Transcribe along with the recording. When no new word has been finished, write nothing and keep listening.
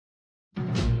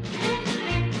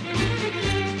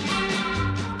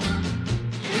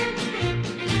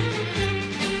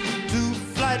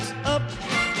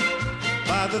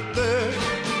the third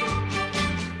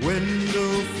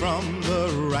window from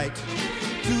the right.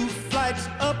 2 flights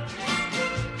up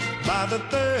by the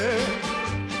third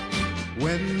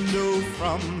window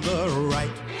from the right.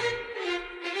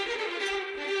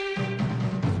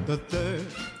 The third.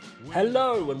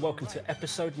 Hello and welcome to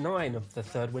episode 9 of the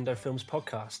Third Window Films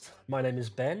podcast. My name is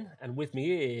Ben and with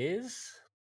me is...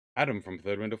 Adam from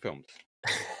Third Window Films.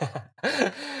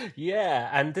 Yeah,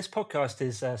 and this podcast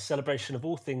is a celebration of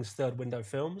all things Third Window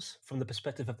Films from the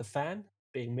perspective of the fan,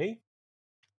 being me,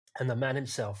 and the man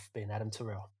himself, being Adam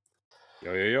Terrell.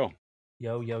 Yo, yo, yo.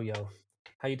 Yo, yo, yo.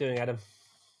 How you doing, Adam?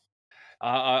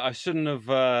 I shouldn't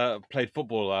have played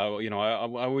football. I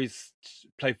always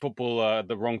play football at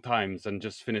the wrong times and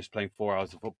just finished playing 4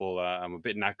 hours of football. I'm a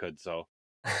bit knackered, so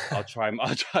I'll try.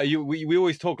 We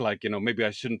always talk like, maybe I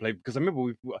shouldn't play, because I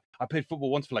remember I played football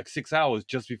once for like 6 hours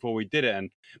just before we did it, and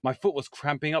my foot was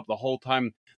cramping up the whole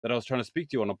time that I was trying to speak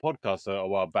to you on a podcast a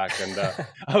while back, and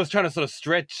I was trying to sort of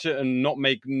stretch and not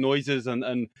make noises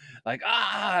and like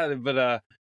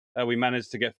but we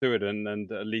managed to get through it,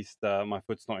 and at least my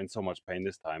foot's not in so much pain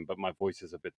this time, but my voice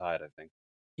is a bit tired, I think.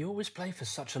 You always play for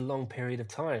such a long period of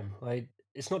time. Like,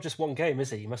 it's not just one game,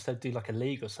 is it? You must have do like a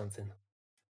league or something.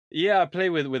 Yeah, I play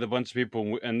with a bunch of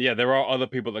people, and yeah, there are other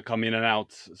people that come in and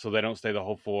out, so they don't stay the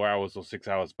whole 4 hours or 6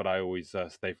 hours, but I always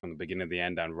stay from the beginning to the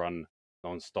end and run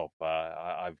non-stop.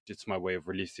 It's my way of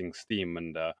releasing steam,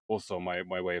 and also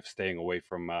my way of staying away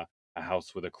from a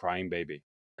house with a crying baby.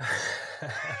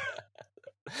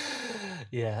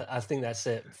 Yeah, I think that's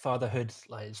it. Fatherhood,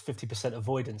 like, it's 50%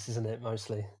 avoidance, isn't it?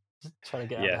 Mostly just trying to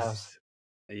get out of the house.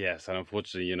 Yes, and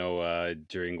unfortunately,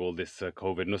 during all this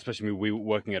COVID, and especially we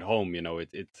working at home,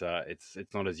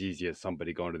 it's not as easy as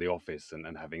somebody going to the office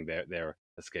and having their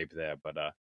escape there. But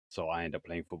so I end up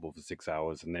playing football for 6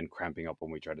 hours and then cramping up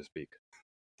when we try to speak.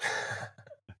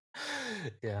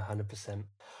 Yeah, 100%.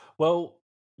 Well,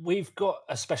 we've got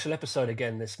a special episode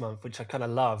again this month, which I kind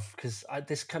of love because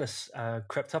this kind of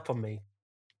crept up on me.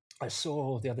 I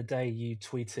saw the other day you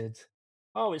tweeted,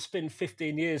 "Oh, it's been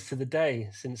 15 years to the day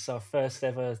since our first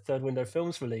ever Third Window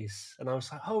Films release," and I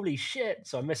was like, "Holy shit!"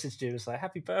 So I messaged you. It was like,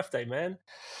 "Happy birthday, man!"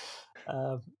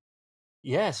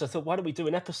 Yeah, so I thought, why don't we do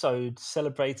an episode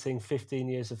celebrating 15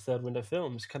 years of Third Window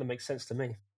Films? Kind of makes sense to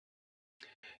me.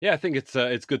 Yeah, I think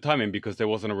it's good timing because there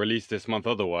wasn't a release this month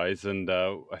otherwise, and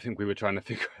I think we were trying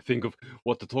to think of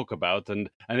what to talk about, and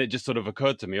it just sort of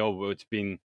occurred to me, oh, well, it's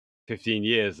been 15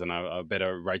 years, and I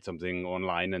better write something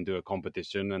online and do a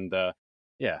competition, and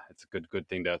yeah, it's a good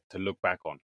thing to look back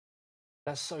on.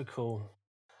 That's so cool.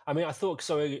 I mean, I thought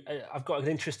so. I've got an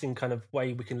interesting kind of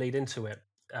way we can lead into it,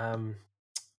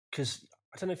 because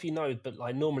I don't know if you know, but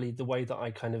like normally the way that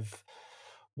I kind of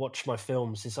watch my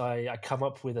films is I come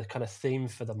up with a kind of theme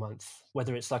for the month,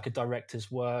 whether it's like a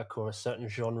director's work or a certain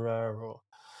genre or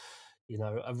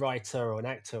a writer or an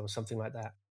actor or something like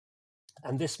that.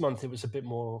 And this month it was a bit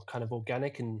more kind of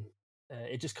organic, and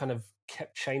it just kind of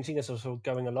kept changing as I was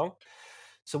going along.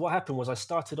 So what happened was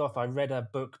I read a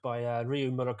book by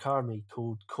Ryu Murakami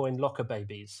called Coin Locker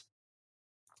Babies.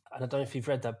 And I don't know if you've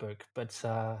read that book, but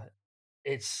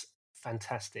it's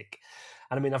fantastic.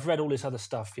 And I mean, I've read all this other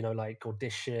stuff, like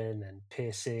Audition and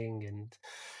Piercing and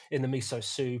In the Miso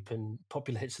Soup and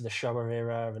Popular Hits of the Showa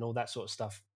Era and all that sort of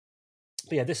stuff.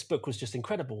 But yeah, this book was just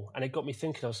incredible. And it got me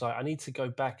thinking. I was like, I need to go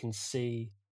back and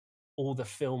see all the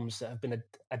films that have been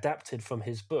adapted from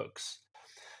his books.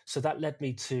 So that led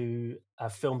me to a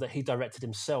film that he directed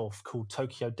himself called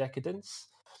Tokyo Decadence,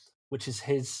 which is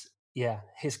his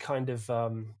kind of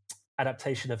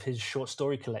adaptation of his short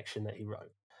story collection that he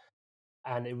wrote.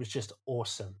 And it was just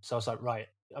awesome. So I was like, right,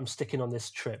 I'm sticking on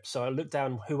this trip. So I looked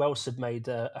down who else had made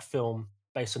a film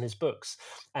based on his books.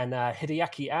 And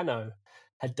Hideaki Anno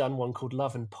had done one called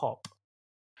Love and Pop.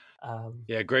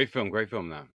 Yeah, great film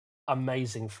now.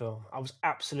 Amazing film. I was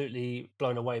absolutely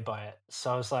blown away by it.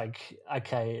 So I was like,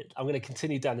 okay, I'm going to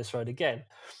continue down this road again.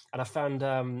 And I found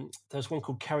there's one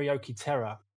called Karaoke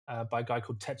Terror by a guy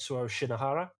called Tetsuo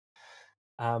Shinohara.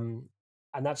 And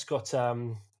that's got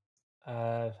Ryue.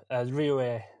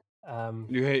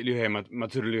 Matsuru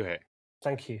Ryuhei.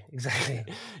 Thank you. Exactly.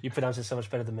 You pronounce it so much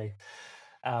better than me.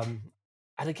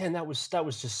 And again, that was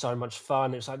just so much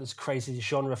fun. It was like this crazy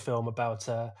genre film about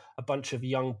a bunch of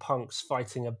young punks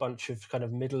fighting a bunch of kind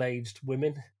of middle-aged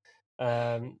women,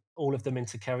 all of them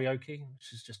into karaoke,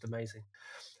 which is just amazing.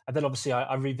 And then obviously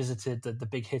I revisited the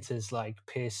big hitters like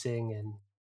Piercing and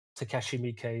Takashi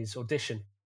Miike's Audition.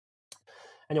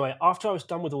 Anyway, after I was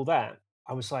done with all that,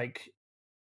 I was like,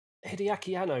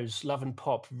 Hideaki Anno's Love and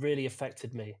Pop really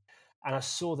affected me. And I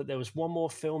saw that there was one more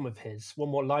film of his, one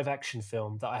more live action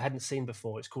film that I hadn't seen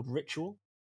before. It's called Ritual.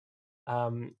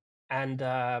 And And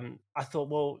I thought,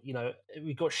 well,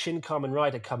 we've got Shin Kamen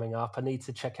Rider coming up. I need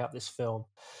to check out this film.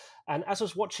 And as I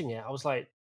was watching it, I was like,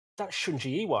 that's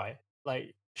Shunji Iwai.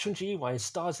 Like, Shunji Iwai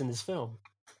stars in this film.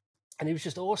 And he was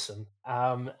just awesome.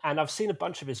 And I've seen a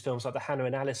bunch of his films, like the Hannah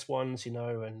and Alice ones,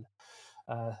 and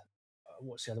uh,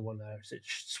 what's the other one there? Is it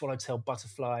Swallowtail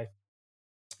Butterfly?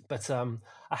 But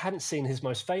I hadn't seen his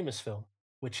most famous film,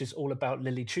 which is all about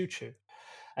Lily Choo Choo.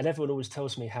 And everyone always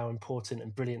tells me how important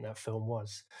and brilliant that film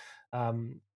was.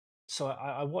 So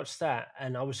I watched that,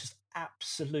 and I was just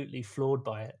absolutely floored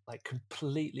by it, like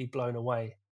completely blown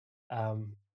away.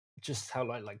 Just how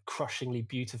like crushingly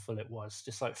beautiful it was,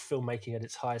 just like filmmaking at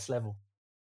its highest level.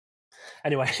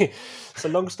 Anyway, so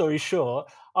long story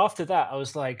short, after that, I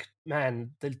was like,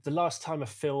 man, the last time a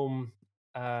film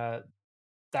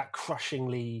that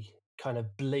crushingly kind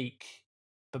of bleak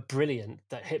but brilliant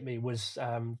that hit me was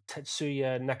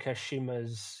Tetsuya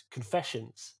Nakashima's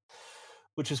Confessions,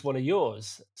 which was one of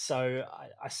yours. So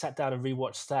I sat down and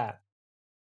rewatched that,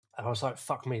 and I was like,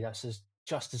 fuck me, that's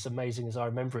just as amazing as I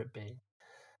remember it being.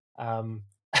 Um,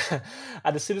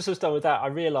 and as soon as I was done with that, I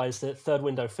realized that Third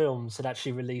Window Films had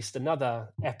actually released another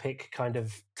epic kind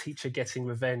of teacher getting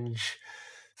revenge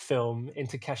film in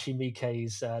Takashi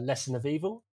Miike's Lesson of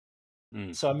Evil.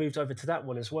 So I moved over to that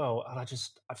one as well, and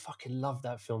I fucking love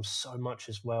that film so much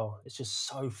as well. It's just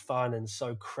so fun and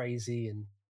so crazy and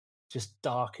just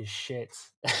dark as shit.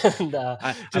 and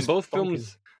and both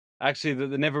films actually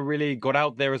they never really got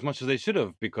out there as much as they should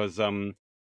have, because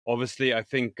obviously I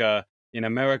think in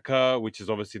America, which is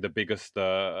obviously the biggest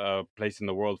place in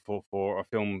the world for a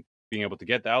film being able to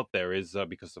get out there, is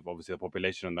because of obviously the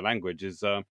population and the language, is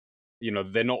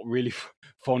they're not really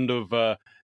fond of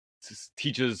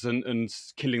teachers and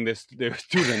killing their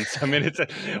students. I mean, it's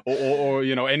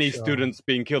or any students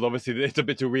being killed. Obviously, it's a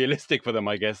bit too realistic for them,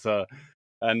 I guess.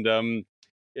 And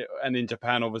in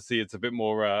Japan, obviously, it's a bit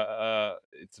more. I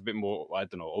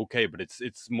don't know. Okay, but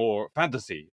it's more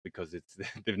fantasy because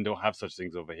they don't have such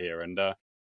things over here. And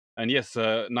yes,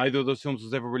 neither of those films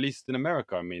was ever released in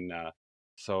America. I mean,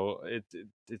 so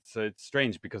it's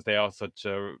strange because they are such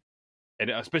a, and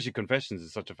especially Confessions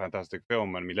is such a fantastic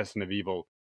film. I mean, Lesson of Evil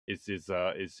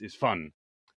is fun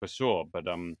for sure, but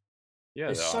yeah,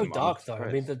 it's so dark though.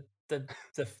 I mean,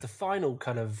 the final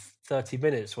kind of 30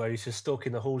 minutes where he's just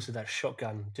stalking the halls with that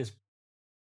shotgun, just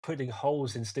putting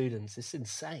holes in students, it's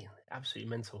insane, absolutely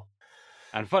mental,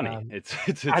 and funny. It's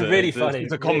really funny.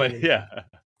 It's a comedy, really, yeah.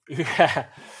 Yeah.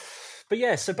 But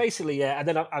yeah, so basically, yeah, and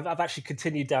then I've actually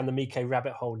continued down the Miike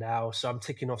rabbit hole now. So I'm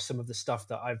ticking off some of the stuff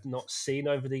that I've not seen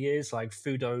over the years, like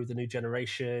Fudo, The New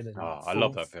Generation. And I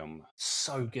love that film.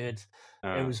 So good.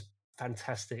 It was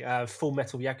fantastic. Full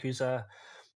Metal Yakuza.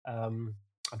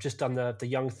 I've just done the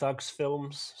Young Thugs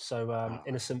films, so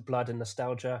Innocent Blood and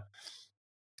Nostalgia.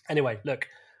 Anyway, look,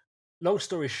 long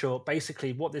story short,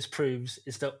 basically what this proves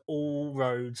is that all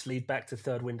roads lead back to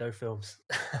Third Window Films.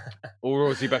 All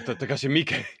roads lead back to Takashi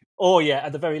Miike. Oh yeah,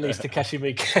 at the very least, Takashi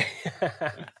Miike.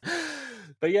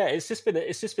 But yeah, it's just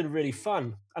been really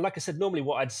fun. And like I said, normally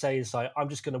what I'd say is like I'm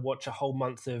just going to watch a whole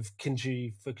month of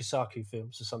Kinji Fukasaku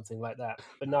films or something like that.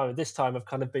 But no, this time I've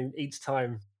kind of been each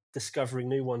time discovering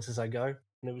new ones as I go,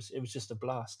 and it was just a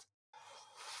blast.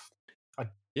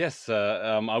 Yes,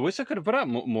 I wish I could have put out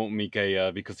more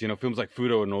Miike because films like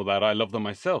Fudo and all that, I love them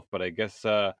myself. But I guess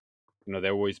they're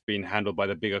always being handled by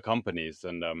the bigger companies,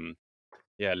 and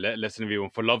yeah, Lesson of Evil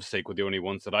and For Love's Sake were the only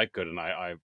ones that I could, and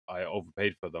I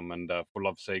overpaid for them. And For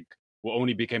Love's Sake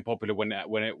only became popular when it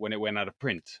went out of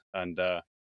print. And but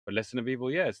Lesson of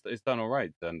Evil, yeah, it's done all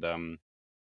right, and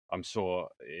I'm sure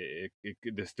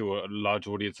there's still a large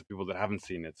audience of people that haven't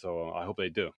seen it, so I hope they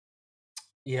do.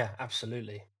 Yeah,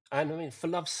 absolutely. And I mean, For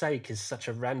Love's Sake is such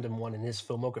a random one in his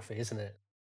filmography, isn't it?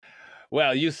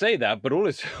 Well, you say that, but all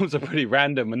his films are pretty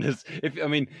random. And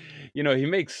he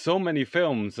makes so many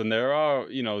films, and there are,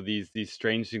 these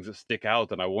strange things that stick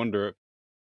out. And I wonder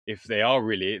if they are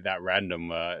really that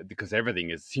random, because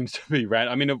everything seems to be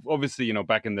random. I mean, obviously,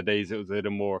 back in the days, it was a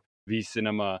little more V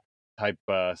cinema type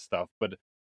stuff, but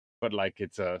like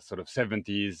it's a sort of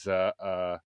 70s,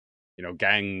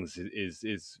 gangs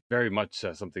is very much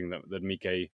something that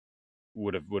Miike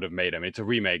would have made. I mean, it's a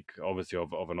remake, obviously,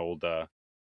 of an old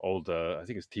I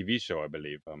think it's TV show, I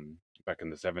believe, back in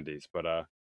the 70s. But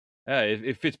yeah,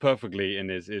 it fits perfectly in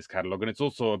his catalog, and it's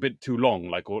also a bit too long,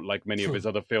 like many of his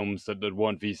other films that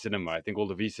weren't V cinema. I think all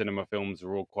the V cinema films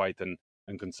are all quite and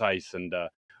concise, and a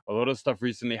lot of stuff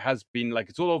recently has been like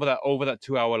it's all over that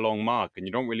 2-hour long mark, and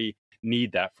you don't really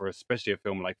need that for especially a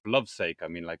film like For Love's Sake. I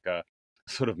mean, like a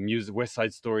sort of West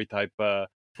Side Story type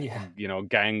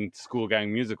school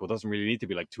gang musical doesn't really need to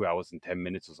be like 2 hours and 10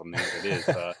 minutes or something like it is.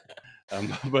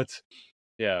 But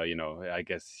yeah, I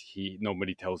guess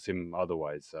nobody tells him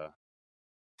otherwise.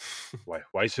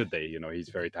 Why should they? He's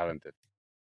very talented.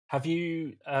 Have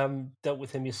you dealt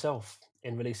with him yourself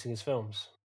in releasing his films?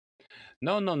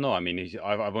 No, no, no. I mean,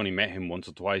 I've only met him once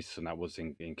or twice, and that was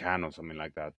in Cannes or something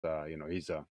like that. He's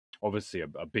obviously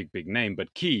a big name, but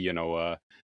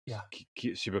Yeah.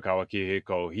 Shibukawa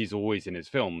Kihiko, he's always in his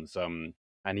films, and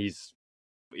he's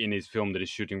in his film that he's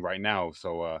shooting right now.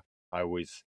 So I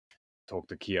always talk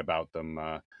to Key about them.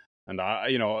 And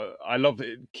I love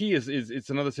it. Key is it's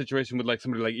another situation with like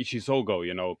somebody like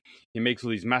Ishisogo. He makes all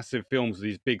these massive films with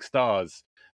these big stars,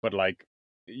 but like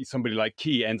somebody like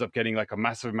Key ends up getting like a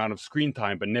massive amount of screen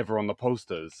time, but never on the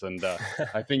posters. And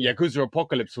I think Yeah. Yakuza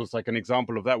Apocalypse was like an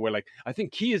example of that, where like I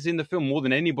think Key is in the film more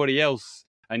than anybody else,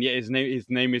 and yet his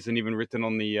name isn't even written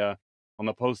on the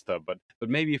poster. But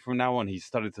maybe from now on he's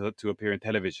started to appear in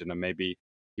television, and maybe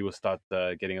he will start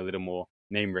getting a little more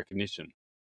name recognition.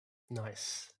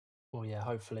 Nice. Well, yeah,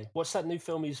 hopefully. What's that new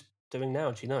film he's doing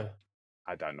now? Do you know?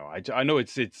 I don't know. I know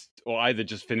it's or either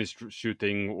just finished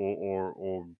shooting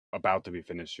or about to be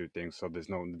finished shooting. So there's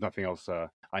nothing else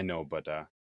I know. But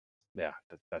yeah,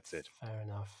 that's it. Fair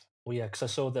enough. Well, yeah, because I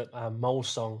saw that Mole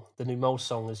Song, the new Mole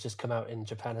Song, has just come out in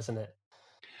Japan, hasn't it?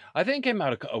 I think it came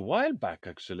out a while back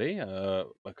actually,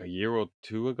 like a year or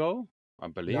two ago, I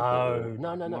believe. No,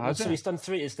 no, no, no. Well, Has so it? he's done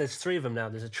three. There's three of them now.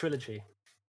 There's a trilogy.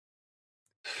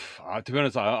 To be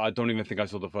honest, I don't even think I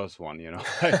saw the first one.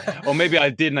 Or maybe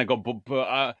I did and I got,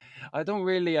 but I don't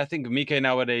really. I think Mike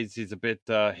nowadays is a bit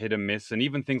hit and miss, and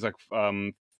even things like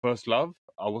First Love,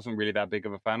 I wasn't really that big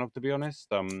of a fan of, to be honest.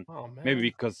 Oh Maybe man.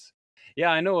 because, yeah,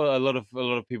 I know a lot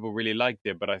of people really liked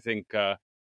it, but I think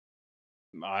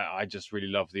I just really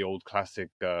love the old classic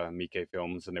Mike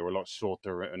films, and they were a lot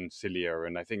shorter and sillier.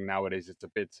 And I think nowadays it's a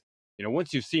bit,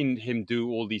 once you've seen him do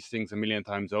all these things a million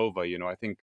times over, I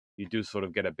think you do sort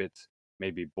of get a bit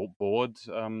maybe bored,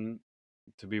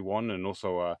 to be one, and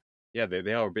also yeah,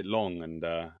 they are a bit long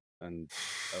and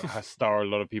has star a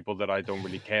lot of people that I don't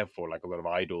really care for, like a lot of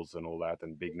idols and all that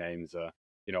and big names.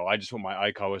 I just want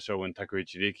my Aikawa show and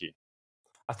Takeuchi Riki.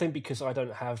 I think because I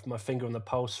don't have my finger on the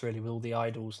pulse really with all the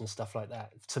idols and stuff like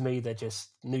that. To me, they're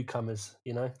just newcomers.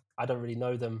 I don't really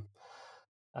know them.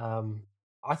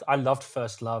 I loved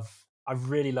First Love. I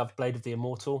really loved Blade of the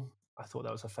Immortal. I thought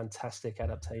that was a fantastic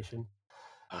adaptation.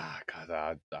 Ah, God,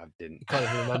 I didn't. You can't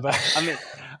even remember.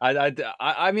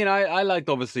 I mean, I liked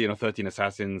obviously 13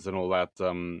 Assassins and all that.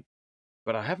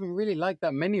 But I haven't really liked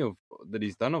that many of that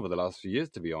he's done over the last few years,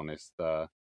 to be honest.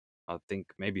 I think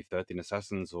maybe 13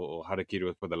 Assassins or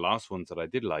Harakiri were the last ones that I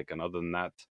did like, and other than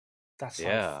that, That's like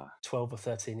yeah, 12 or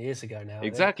 13 years ago now, I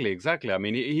think. exactly. I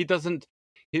mean, he doesn't.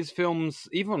 His films,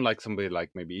 even like somebody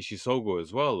like maybe Ishisogo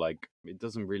as well, like it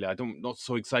doesn't really. Not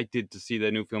so excited to see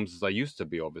their new films as I used to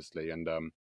be, obviously, and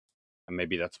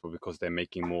maybe that's because they're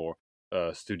making more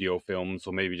studio films,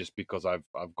 or maybe just because I've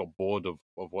got bored of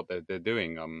what they're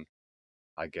doing.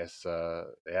 I guess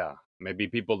yeah, maybe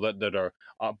people that are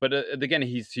but again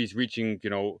he's reaching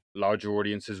larger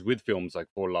audiences with films like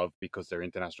For Love because they're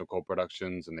international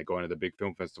co-productions and they go into the big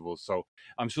film festivals. So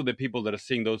I'm sure there are people that are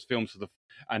seeing those films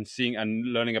and seeing and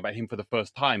learning about him for the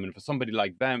first time, and for somebody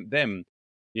like them,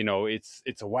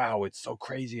 it's a wow, it's so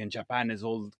crazy, and Japan is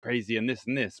all crazy and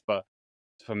this, but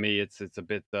for me it's a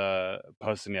bit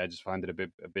personally I just find it a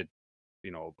bit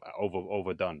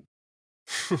overdone.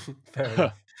 Fair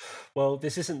enough. Well,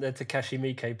 this isn't the Takashi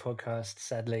Miike podcast,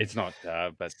 sadly. It's not,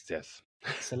 but yes.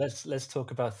 So let's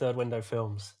talk about Third Window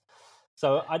Films.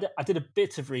 So I did a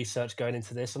bit of research going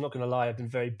into this. I'm not going to lie, I've been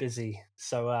very busy,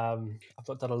 so I've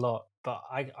not done a lot. But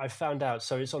I found out.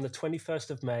 So it's on the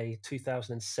 21st of May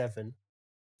 2007.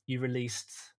 You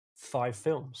released 5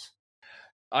 films.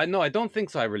 I don't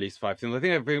think so. I released 5 films. I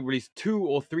think I've released 2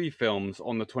 or 3 films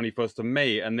on the 21st of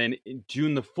May, and then in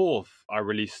June the 4th, I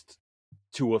released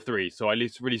 2 or 3. So I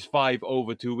released 5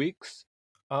 over 2 weeks.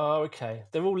 Oh, okay.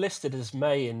 They're all listed as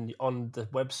May on the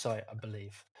website, I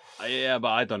believe. Yeah, but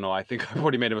I don't know. I think I've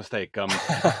already made a mistake. Okay,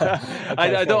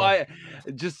 I don't. I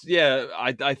just yeah.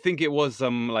 I think it was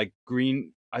like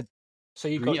green. So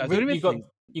you Green, got I don't even you got think.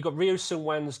 you got Ryo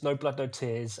Seung-wan's No Blood No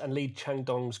Tears and Lee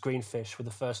Chang-dong's Greenfish were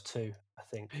the first 2, I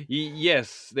think.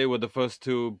 Yes, they were the first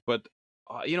 2, but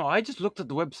I just looked at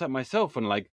the website myself and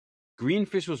like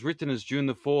Greenfish was written as June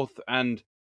the 4th, and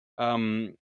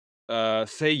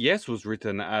Say Yes was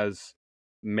written as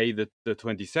May the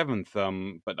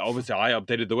 27th. But obviously I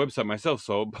updated the website myself,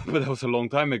 so but that was a long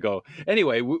time ago.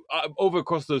 Anyway, over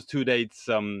across those 2 dates,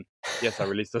 yes, I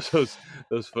released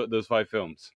those 5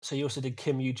 films. So you also did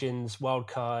Kim Yoo-jin's Wild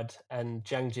Card and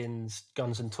Jang Jin's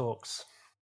Guns and Talks.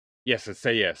 Yes,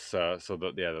 Say Yes. So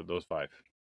those 5.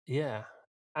 Yeah.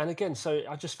 And again, so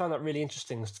I just found that really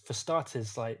interesting. For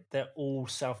starters, like they're all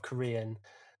South Korean,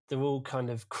 they're all kind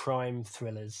of crime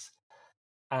thrillers,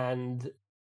 and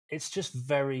it's just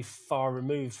very far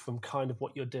removed from kind of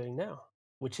what you're doing now,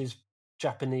 which is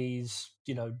Japanese,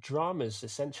 dramas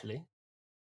essentially.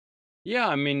 Yeah,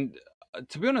 I mean,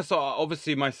 to be honest,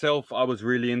 obviously myself, I was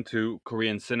really into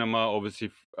Korean cinema.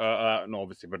 Obviously, not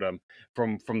obviously, but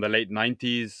from the late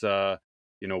 '90s.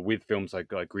 With films like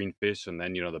Green Fish, and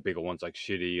then the bigger ones like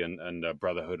Shitty and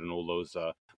Brotherhood and all those.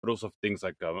 But also things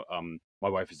like My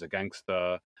Wife Is a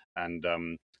Gangster, and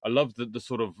I love the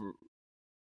sort of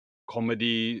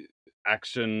comedy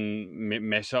action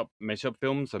mesh up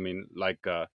films. I mean, like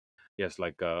yes,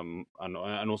 like and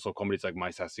also comedies like My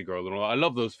Sassy Girl and all. I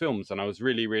love those films, and I was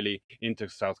really really into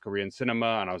South Korean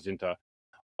cinema, and I was into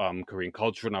Korean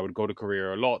culture, and I would go to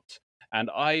Korea a lot. And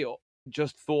I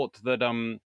just thought that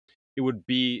it would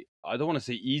be, I don't want to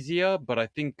say easier, but I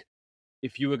think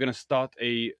if you were going to start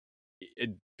a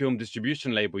film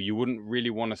distribution label, you wouldn't really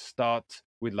want to start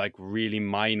with like really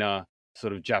minor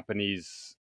sort of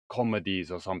Japanese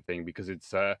comedies or something, because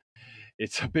it's a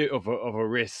bit of a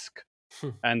risk.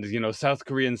 And South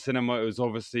Korean cinema was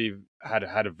obviously had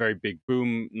a very big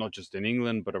boom, not just in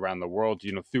England but around the world.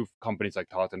 Through companies like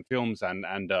Tartan Films and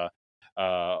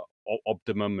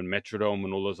Optimum and Metrodome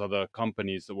and all those other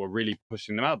companies that were really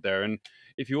pushing them out there. And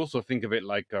if you also think of it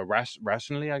like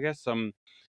rationally, I guess,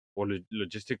 or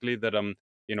logistically, that an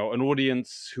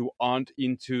audience who aren't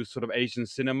into sort of Asian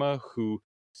cinema, who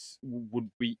would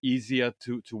be easier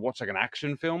to watch like an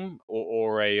action film,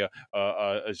 or a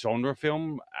genre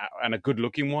film, and a good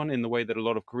looking one, in the way that a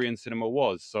lot of Korean cinema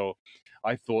was. So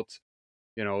I thought,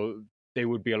 you know they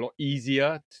would be a lot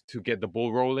easier to get the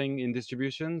ball rolling in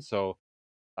distribution. So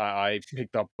I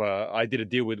picked up. I did a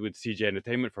deal with CJ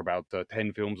Entertainment for about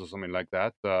 10 films or something like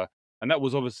that, and that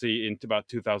was obviously in about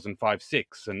 2005,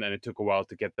 six, and it took a while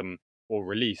to get them all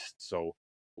released. So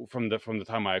from the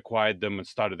time I acquired them and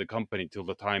started the company till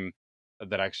the time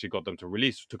that I actually got them to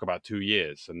release took about 2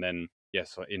 years. And then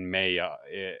yes, in May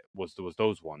it was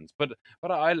those ones. But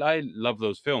I love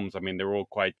those films. I mean, they're all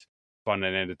quite fun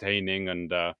and entertaining,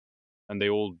 and they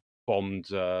all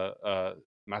bombed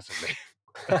massively.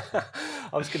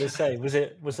 I was going to say, was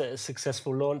it a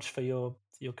successful launch for your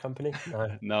company?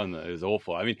 No. No, no, it was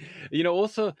awful. I mean,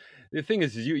 also the thing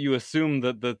is, you assume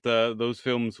that those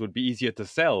films would be easier to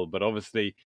sell, but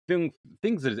obviously,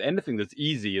 things that is anything that's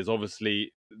easy is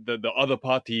obviously the other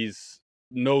parties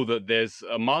know that there's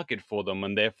a market for them,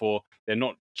 and therefore they're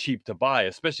not cheap to buy.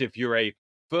 Especially if you're a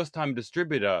first time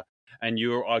distributor and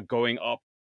you are going up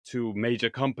to major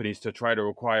companies to try to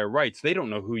acquire rights. They don't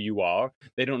know who you are.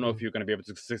 They don't know if Mm. you're going to be able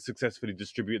to successfully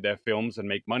distribute their films and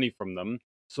make money from them,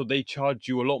 so they charge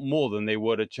you a lot more than they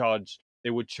would charge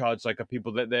like a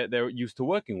people that they're used to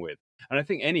working with. And I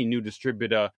think any new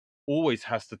distributor always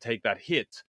has to take that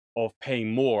hit of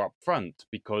paying more up front,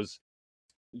 because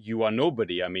you are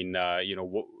nobody. I mean,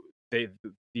 they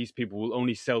these people will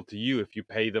only sell to you if you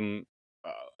pay them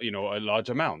a large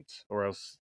amount, or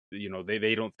else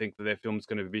they don't think that their film's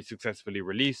going to be successfully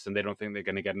released, and they don't think they're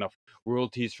going to get enough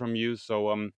royalties from you.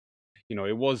 So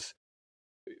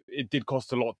it did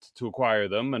cost a lot to acquire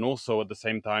them, and also at the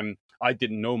same time, I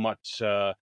didn't know much,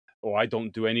 or I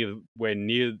don't do anywhere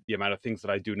near the amount of things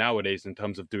that I do nowadays in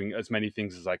terms of doing as many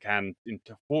things as I can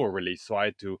for a release. So I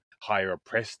had to hire a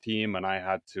press team, and I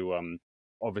had to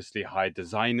obviously hire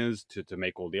designers to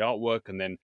make all the artwork, and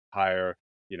then hire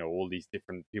all these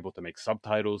different people to make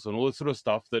subtitles and all this sort of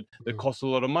stuff that Mhm. costs a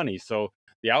lot of money. So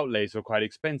the outlays were quite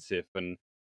expensive, and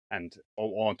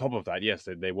on top of that, yes,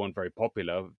 they weren't very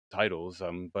popular titles.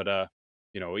 But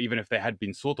even if they had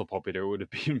been sort of popular, it would have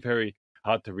been very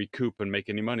hard to recoup and make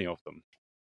any money off them.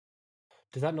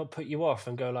 Did that not put you off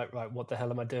and go like, right, what the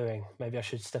hell am I doing? Maybe I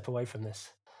should step away from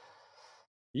this.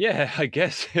 Yeah, I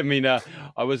guess. I mean,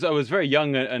 I was very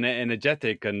young and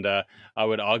energetic, and I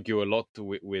would argue a lot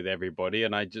with everybody,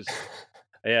 and I just,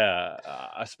 yeah,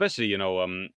 especially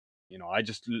I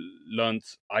just learned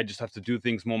I just have to do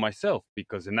things more myself,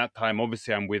 because in that time,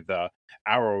 obviously, I'm with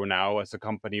Arrow now as a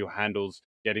company who handles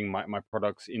getting my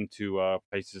products into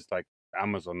places like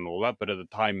Amazon and all that. But at the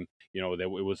time, it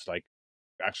was like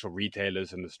actual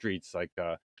retailers in the streets, like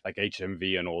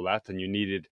HMV and all that, and you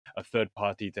needed a third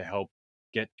party to help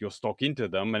get your stock into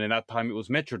them. And in that time, it was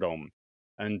Metrodome,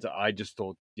 and I just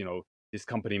thought, this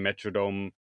company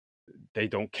Metrodome, they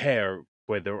don't care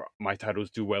whether my titles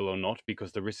do well or not,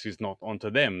 because the risk is not onto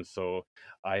them. So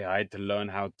I had to learn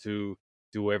how to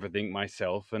do everything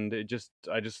myself, and I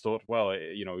just thought, well,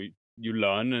 you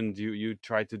learn, and you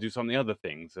try to do some of the other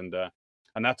things. And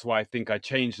and that's why I think I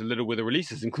changed a little with the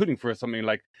releases, including for something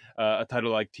like a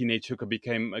title like Teenage Hooker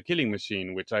Became a Killing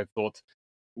Machine, which I thought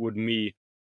would me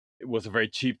it was a very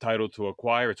cheap title to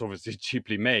acquire. It's obviously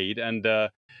cheaply made, and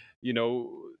you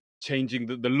know, changing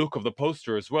the look of the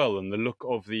poster as well, and the look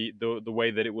of the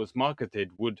way that it was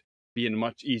marketed would be a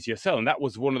much easier sell. And that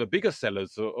was one of the biggest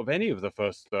sellers of any of the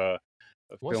first Was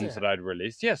films it? that I'd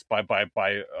released. Yes, by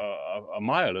a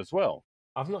mile as well.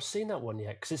 I've not seen that one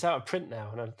yet because it's out of print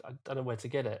now, and I don't know where to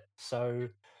get it. So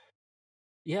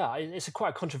yeah, it's a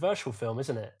quite controversial film,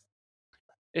 isn't it?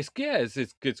 It's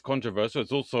controversial.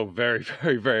 It's also very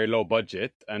very low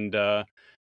budget, and I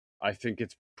think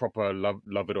it's proper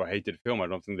love it or hate it film. I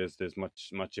don't think there's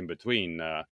much in between.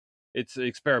 It's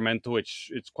experimental.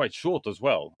 It's quite short as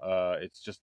well. It's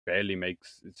just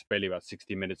it's barely about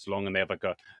 60 minutes long, and they have like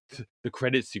the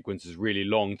credit sequence is really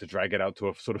long to drag it out to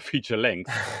a sort of feature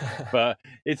length. But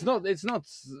it's not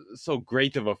so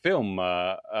great of a film.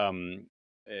 To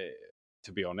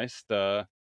be honest,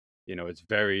 it's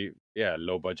very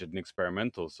low budget and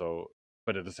experimental. So,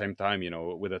 but at the same time,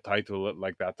 with a title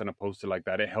like that and a poster like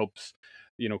that, it helps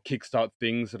kickstart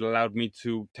things that allowed me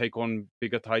to take on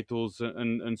bigger titles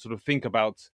and sort of think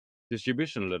about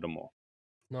distribution a little more.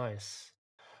 Nice.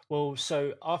 Well,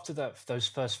 so after those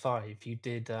first five, you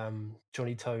did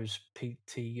Johnny Toe's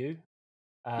PTU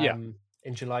Yeah.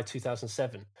 In July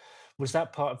 2007. Was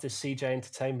that part of the CJ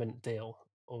Entertainment deal,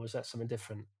 or was that something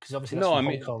different? Because obviously that's No, from I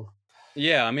Hong mean, Kong.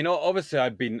 yeah, I mean, obviously,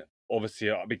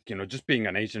 just being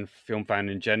an Asian film fan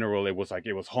in general, it was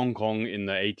Hong Kong in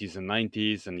the 80s and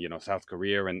 90s, and South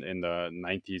Korea in the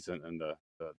 90s and the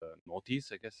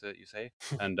noughties, I guess you say,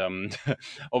 and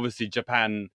obviously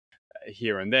Japan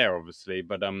here and there, obviously,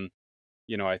 but I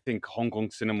think Hong Kong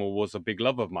cinema was a big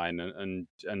love of mine, and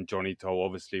Johnny To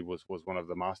obviously was one of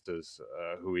the masters,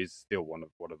 who is still one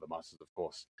of the masters, of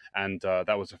course, and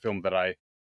that was a film that I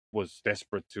was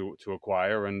desperate to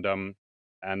acquire, and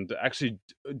actually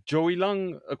Joey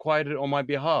Lung acquired it on my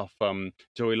behalf.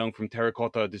 Joey Lung from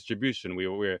Terracotta Distribution.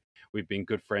 We've been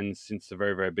good friends since the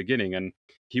very very beginning, and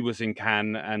he was in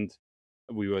Cannes, and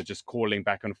we were just calling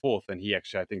back and forth, and he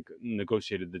actually I think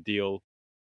negotiated the deal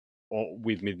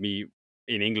with me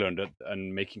in England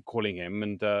and calling him,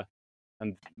 and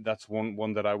that's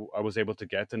one that I was able to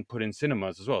get and put in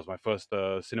cinemas as well. It's my first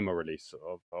cinema release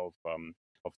of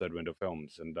Third Window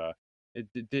Films, and it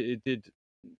did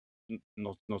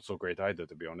not so great either,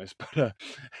 to be honest. But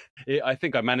I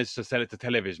think I managed to sell it to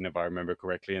television, if I remember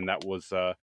correctly, and that was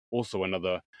also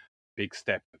another big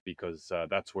step, because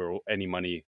that's where any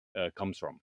money comes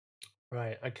from.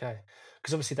 Right. Okay.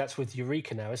 Because obviously that's with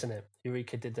Eureka now, isn't it?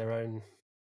 Eureka did their own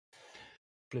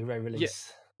Blu-ray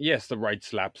release. Yes, the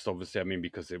rights lapsed, obviously. I mean,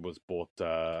 because it was bought,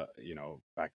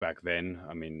 back then.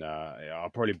 I mean, I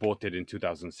probably bought it in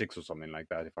 2006 or something like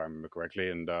that, if I remember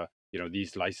correctly. And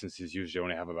these licenses usually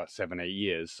only have about 7-8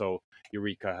 years. So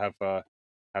Eureka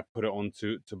have put it on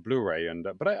to Blu-ray, and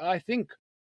but I think,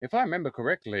 if I remember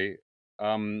correctly,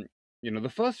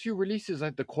 the first few releases,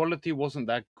 the quality wasn't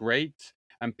that great,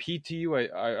 and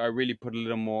PTU, I really put a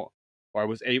little more. Or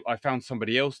I found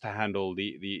somebody else to handle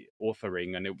the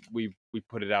authoring, and we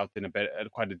put it out in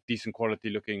quite a decent quality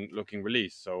looking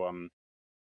release. So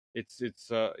it's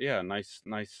nice.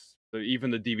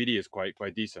 Even the DVD is quite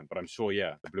decent, but I'm sure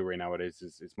the Blu-ray nowadays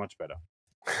is much better.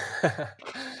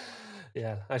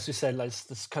 Yeah, as you said, like,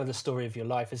 it's kind of the story of your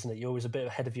life, isn't it? You're always a bit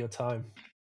ahead of your time.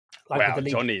 Well,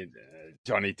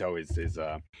 Johnny To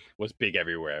was big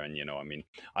everywhere, and I mean,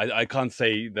 I can't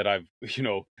say that I've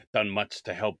done much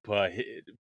to help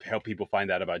people find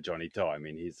out about Johnny To. I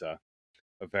mean, he's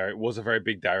was a very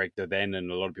big director then, and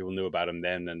a lot of people knew about him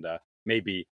then, and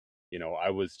maybe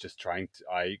I was just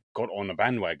I got on a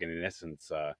bandwagon in essence,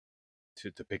 to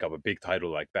pick up a big title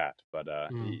like that. But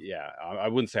I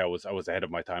wouldn't say I was ahead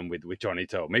of my time with Johnny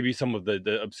To. Maybe some of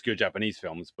the obscure Japanese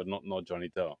films, but not Johnny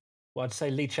To. Well, I'd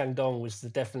say Lee Chang-dong was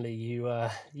definitely you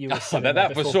were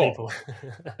that for sure. People.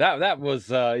 that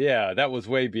was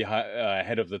way behind,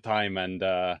 ahead of the time, and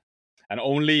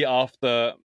only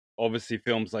after obviously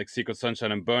films like Secret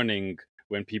Sunshine and Burning,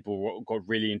 when people got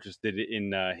really interested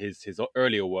in his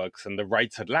earlier works, and the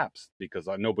rights had lapsed because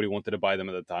nobody wanted to buy them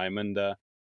at the time, and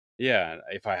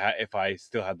if I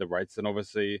still had the rights, then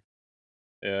obviously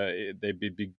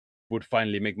they would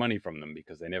finally make money from them,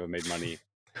 because they never made money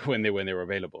when they were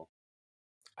available.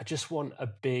 I just want a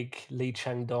big Lee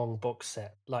Chang-dong box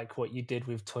set, like what you did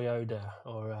with Toyoda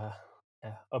or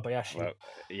Obayashi. Well,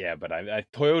 yeah, but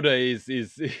Toyoda is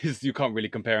you can't really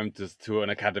compare him to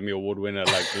an Academy Award winner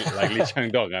like Lee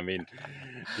Chang-dong. I mean,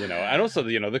 and also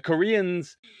the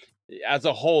Koreans as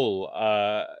a whole,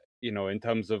 in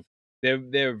terms of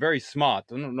they're very smart.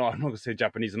 No, I'm not gonna say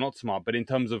Japanese are not smart, but in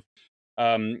terms of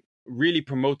really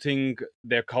promoting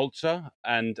their culture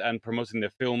and promoting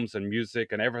their films and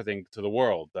music and everything to the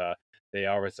world. They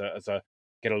are as a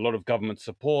get a lot of government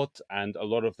support, and a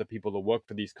lot of the people that work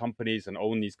for these companies and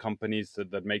own these companies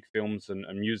that make films and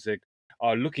music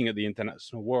are looking at the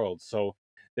international world. So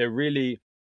they really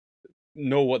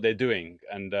know what they're doing.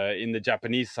 And in the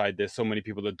Japanese side, there's so many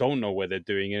people that don't know what they're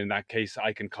doing. And in that case,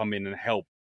 I can come in and help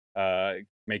uh,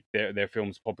 make their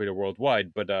films popular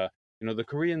worldwide. But the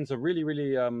Koreans are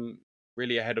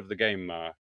really ahead of the game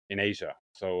in Asia.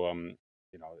 So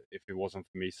if it wasn't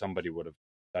for me, somebody would have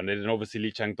done it. And obviously,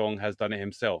 Lee Chang Dong has done it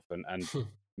himself and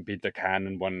beat the Cannes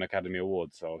and won an Academy Award.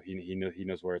 So he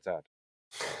knows where it's at.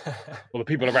 Well, the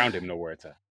people around him know where it's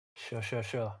at.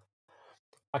 Sure.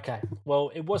 Okay.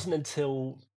 Well, it wasn't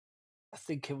until I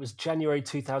think it was January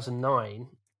 2009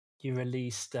 you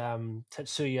released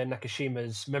Tetsuya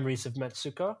Nakashima's Memories of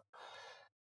Matsuko.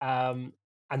 And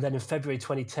then in February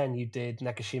 2010, you did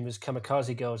Nakashima's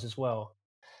Kamikaze Girls as well.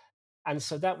 And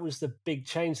so that was the big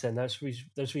change then. Those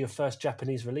were your first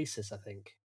Japanese releases, I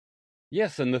think.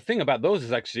 Yes, and the thing about those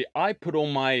is actually I put all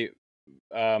my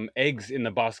eggs in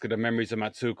the basket of Memories of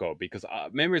Matsuko because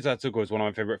Memories of Matsuko is one of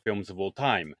my favorite films of all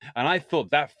time. And I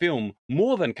thought that film,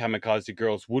 more than Kamikaze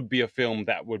Girls, would be a film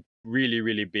that would really,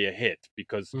 really be a hit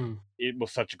because it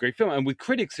was such a great film. And with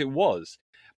critics, it was.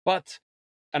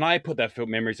 And I put that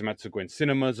film, Memories of Matsuko, in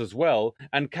cinemas as well.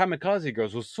 And Kamikaze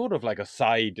Girls was sort of like a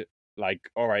side, like,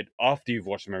 all right, after you've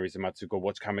watched Memories of Matsuko,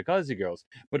 watch Kamikaze Girls.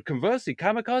 But conversely,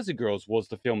 Kamikaze Girls was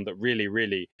the film that really,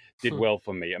 really did well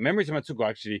for me. And Memories of Matsuko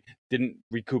actually didn't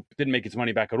make its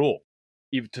money back at all,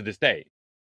 even to this day.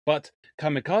 But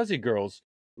Kamikaze Girls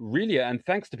really, and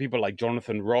thanks to people like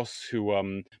Jonathan Ross,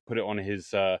 who put it on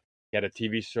his, he had a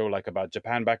TV show like about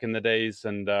Japan back in the days.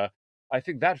 And I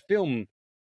think that film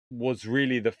was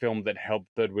really the film that helped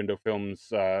Third Window Films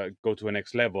go to a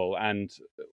next level, and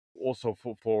also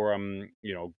for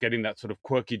getting that sort of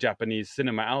quirky Japanese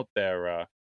cinema out there.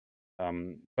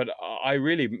 But I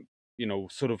really,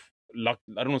 sort of lucked.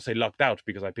 I don't want to say lucked out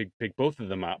because I picked both of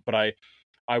them out, but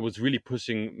I was really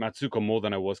pushing Matsuko more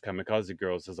than I was Kamikaze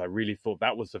Girls, as I really thought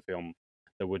that was the film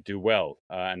that would do well,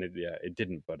 and it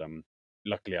didn't. But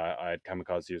luckily, I had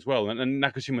Kamikaze as well. And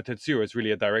Nakashima Tetsuya is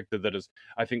really a director that has,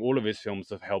 I think, all of his films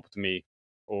have helped me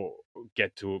or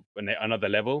get to another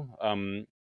level.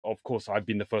 Of course, I've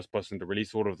been the first person to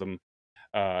release all of them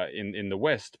in the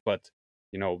West, but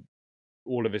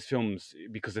all of his films,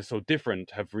 because they're so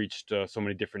different, have reached so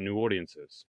many different new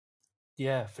audiences.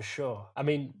 Yeah, for sure. I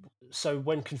mean, so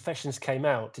when Confessions came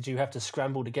out, did you have to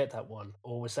scramble to get that one,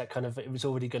 or was that kind of it was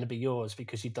already going to be yours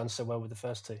because you'd done so well with the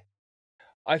first two?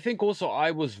 I think also I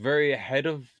was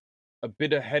a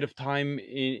bit ahead of time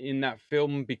in that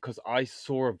film because I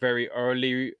saw a very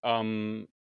early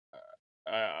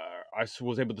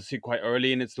was able to see it quite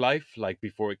early in its life, like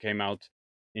before it came out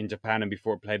in Japan and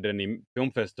before it played at any film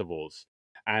festivals,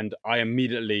 and I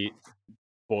immediately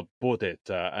bought it,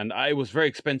 and it was very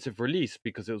expensive release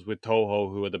because it was with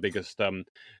Toho, who are the biggest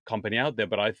company out there.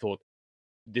 But I thought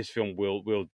this film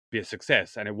will be a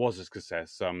success, and it was a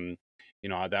success.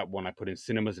 That one I put in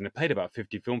cinemas, and it played about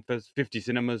 50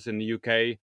 cinemas in the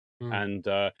UK, and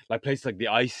like places like the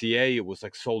ICA, it was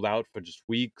like sold out for just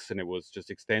weeks, and it was just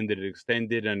extended,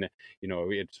 and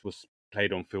it was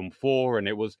played on Film 4, and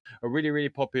it was a really, really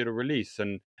popular release,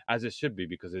 and as it should be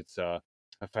because it's a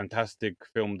fantastic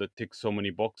film that ticks so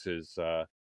many boxes,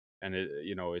 and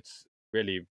it's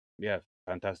really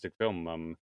fantastic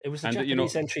film. It was a And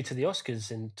Japanese entry to the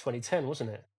Oscars in 2010,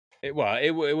 wasn't it? It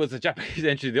was a Japanese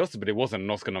entry to the Oscar, but it wasn't an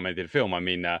Oscar-nominated film. I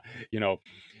mean,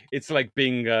 it's like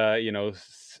being,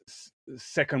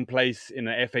 second place in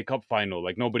an FA Cup final.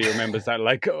 Like nobody remembers that.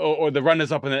 Like, or the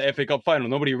runners-up in the FA Cup final.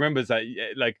 Nobody remembers that.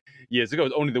 Like years ago,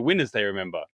 it's only the winners they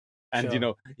remember. And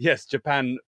Sure. Yes,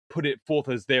 Japan put it forth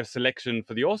as their selection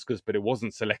for the Oscars, but it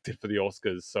wasn't selected for the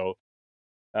Oscars. So,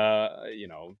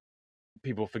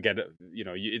 people forget it.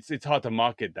 It's hard to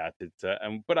market that.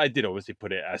 But I did obviously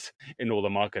put it as in all the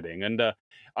marketing, and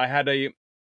I had a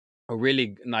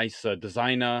really nice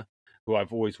designer who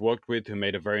I've always worked with, who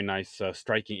made a very nice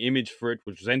striking image for it,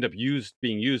 which was end up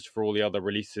being used for all the other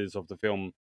releases of the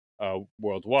film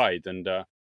worldwide. And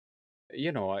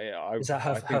Is that I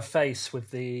her think face with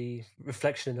the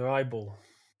reflection in her eyeball?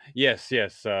 yes.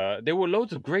 There were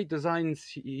loads of great designs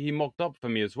he mocked up for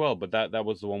me as well, but that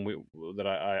was the one that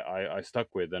I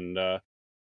stuck with. And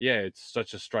it's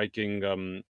such a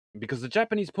striking because the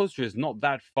Japanese poster is not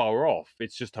that far off.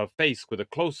 It's just her face with a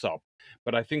close up.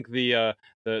 But I think the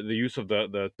use of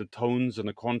the tones and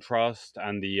the contrast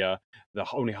and the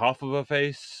only half of her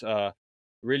face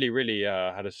really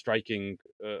had a striking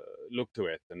look to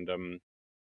it. And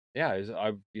yeah,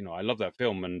 I love that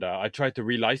film, and I tried to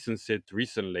relicense it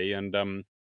recently, and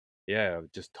yeah,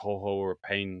 just Toho were a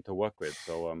pain to work with.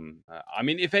 So I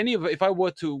mean, if I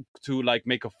were to like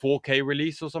make a 4K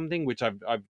release or something, which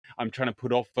I'm trying to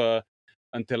put off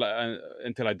until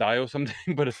I die or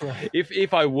something. But Right.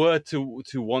 if I were to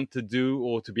want to do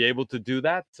or to be able to do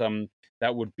that,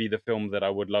 that would be the film that I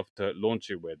would love to launch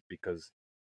it with, because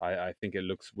I think it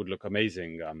would look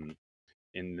amazing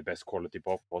in the best quality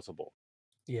possible.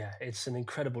 Yeah, it's an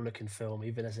incredible looking film,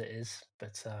 even as it is.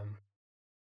 But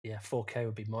yeah, 4K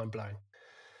would be mind blowing.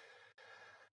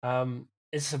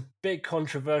 It's a bit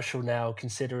controversial now,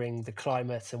 considering the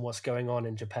climate and what's going on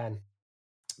in Japan.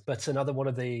 But another one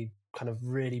of the kind of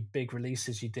really big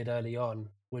releases you did early on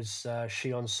was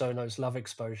Shion Sono's Love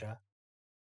Exposure.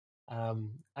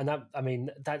 And that, I mean,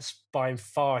 that's by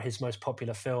far his most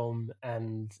popular film,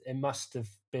 and it must have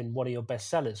been one of your best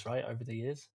sellers, right, over the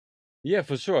years? Yeah,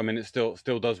 for sure. I mean, it still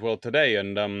does well today,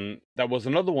 and that was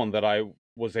another one that I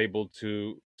was able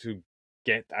to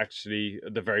get actually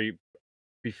at the very.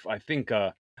 I think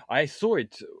I saw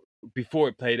it before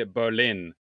it played at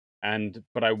Berlin, and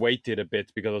but I waited a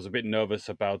bit because I was a bit nervous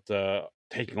about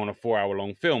taking on a 4 hour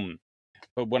long film.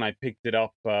 But when I picked it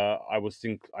up, I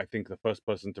think the first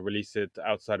person to release it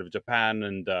outside of Japan,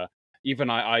 and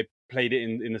even I played it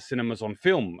in the cinemas on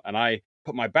film, and I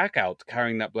put my back out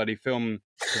carrying that bloody film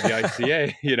to the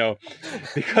ICA,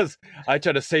 because I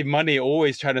try to save money,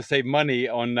 always trying to save money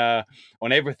on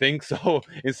everything. So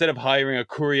instead of hiring a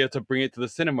courier to bring it to the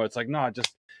cinema, it's like, no,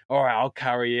 just all right, I'll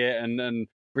carry it and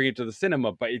bring it to the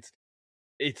cinema. But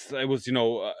it was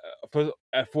for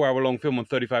a 4 hour long film on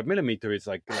 35 millimeter, it's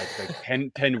like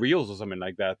 10 reels or something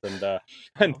like that. And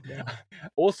and Oh, yeah.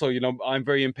 also, I'm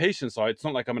very impatient, so it's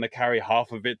not like I'm going to carry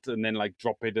half of it and then like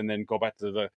drop it and then go back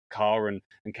to the car and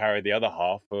carry the other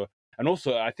half. And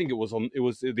also, I think it was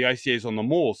the ICA is on the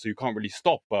mall, so you can't really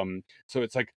stop. So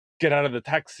it's like, get out of the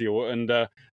taxi and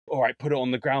all right, put it on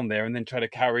the ground there and then try to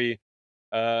carry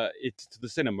it to the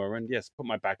cinema. And yes, put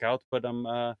my back out, but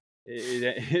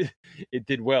it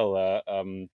did well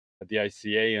at the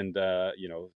ICA,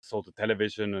 and sold to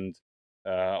television. And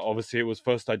obviously, it was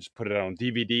first I just put it on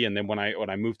DVD, and then when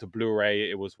I moved to Blu-ray,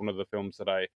 it was one of the films that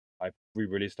I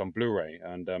re-released on Blu-ray.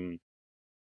 And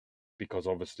because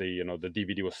obviously, the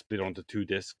DVD was split onto two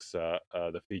discs,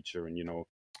 the feature, and you Oh,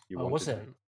 was wanted it?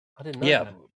 to. I didn't know Yeah,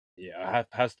 that. yeah, it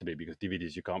has to be, because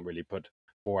DVDs you can't really put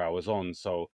 4 hours on,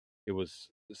 so it was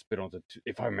split onto two.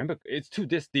 If I remember, it's two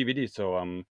disc DVD, so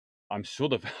I'm sure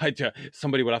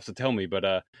somebody will have to tell me, but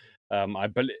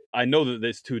I know that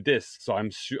there's two discs, so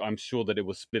I'm sure that it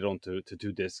was split onto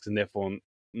two discs, and therefore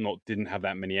not didn't have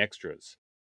that many extras.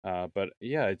 But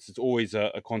yeah, it's always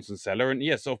a constant seller, and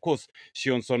yes, of course,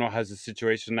 Shion Sono has a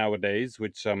situation nowadays,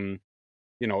 which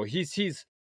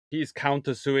he's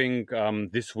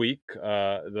countersuing this week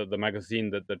the magazine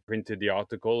that printed the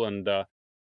article. And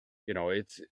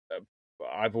it's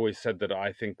I've always said that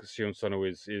I think Shion Sono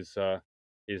is is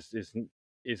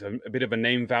is a bit of a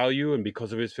name value, and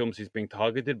because of his films he's being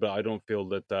targeted. But I don't feel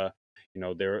that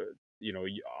there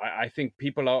I think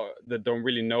people that don't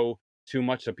really know too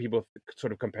much, are people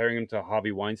sort of comparing him to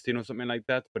Harvey Weinstein or something like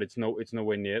that, but it's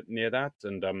nowhere near that.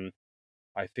 And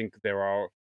I think there are,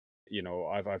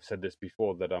 I've said this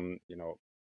before, that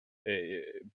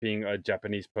being a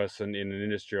Japanese person in an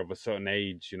industry of a certain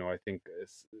age, I think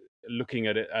looking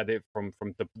at it from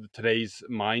today's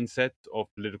mindset of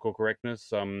political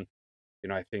correctness,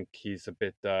 I think he's a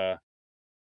bit. I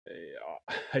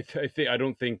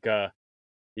don't think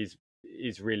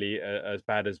he's really as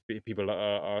bad as people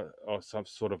are some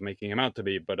sort of making him out to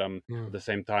be. But at Mm. the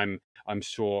same time, I'm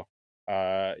sure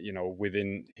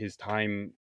within his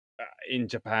time in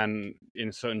Japan,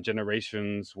 in certain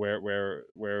generations where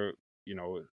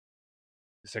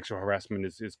sexual harassment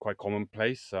is quite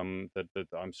commonplace. That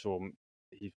I'm sure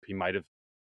he might have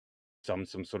some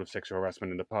sort of sexual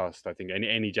harassment in the past. I think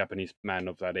any Japanese man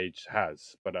of that age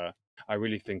has. But I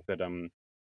really think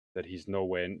that he's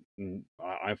nowhere.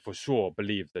 I for sure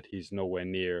believe that he's nowhere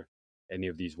near any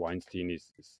of these Weinstein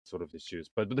sort of issues.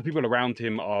 But the people around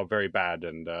him are very bad,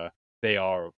 and they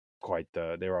are quite.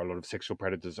 There are a lot of sexual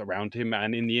predators around him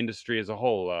and in the industry as a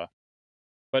whole.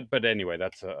 But anyway,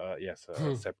 that's yes,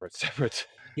 separate.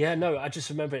 Yeah, no, I just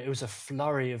remember it was a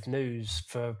flurry of news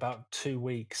for about 2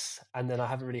 weeks, and then I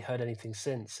haven't really heard anything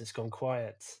since. It's gone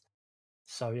quiet.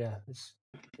 So yeah, it's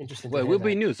interesting to Well, it hear will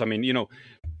be that. news. I mean,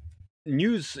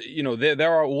 news.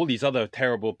 There are all these other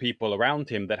terrible people around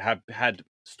him that have had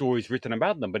stories written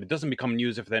about them, but it doesn't become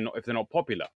news if they're not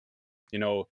popular. You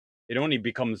know, it only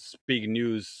becomes big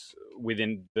news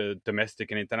within the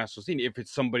domestic and international scene if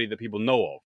it's somebody that people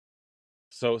know of.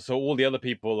 So all the other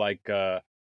people like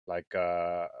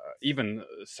even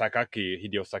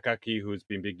Hideo Sakaki, who's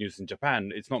been big news in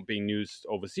Japan, it's not being news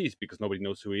overseas because nobody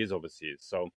knows who he is overseas.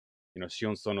 So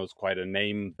Shion Sono is quite a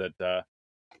name that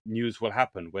news will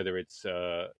happen, whether it's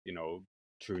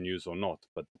true news or not.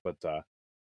 But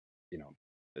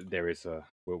there is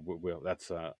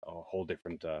that's a whole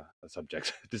different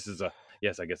subject. This is I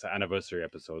guess, an anniversary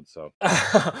episode. So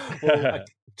Well,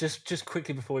 just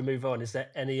quickly before we move on, is there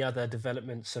any other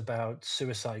developments about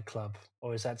Suicide Club,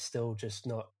 or is that still just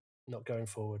not going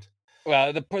forward?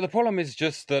 Well, the problem is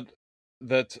just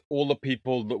that all the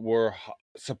people that were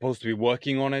supposed to be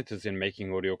working on it, as in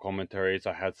making audio commentaries,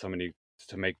 I had somebody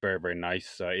to make very, very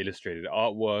nice illustrated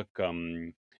artwork.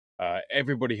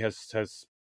 Everybody has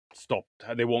stopped.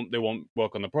 They won't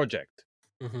work on the project.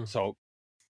 Mm-hmm. So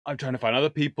I'm trying to find other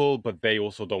people, but they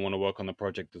also don't want to work on the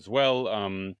project as well.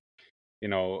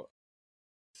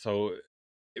 So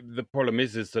the problem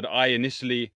is that I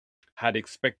initially had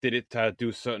expected it to do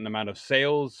a certain amount of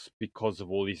sales because of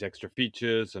all these extra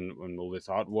features and all this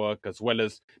artwork, as well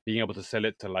as being able to sell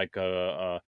it to like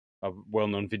a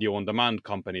well-known video on demand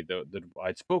company that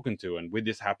I'd spoken to. And with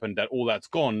this happened, that all that's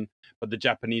gone, but the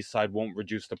Japanese side won't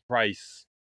reduce the price,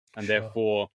 and Sure.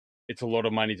 therefore it's a lot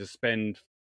of money to spend.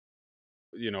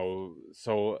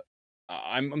 So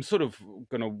I'm sort of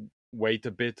gonna wait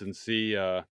a bit and see.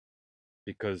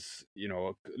 Because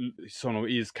Sono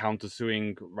is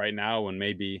countersuing right now, and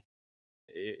maybe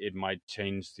it might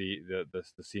change the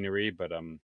scenery. But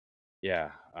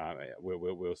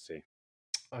we'll see.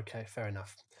 Okay, fair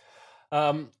enough.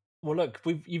 Well, look,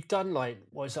 you've done like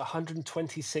what is it,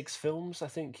 126 films? I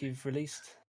think you've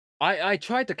released. I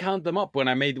tried to count them up when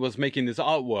I was making this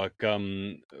artwork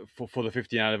for the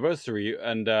 50th anniversary,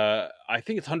 and I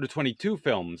think it's 122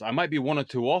 films. I might be one or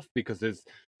two off because there's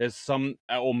some,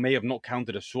 or may have not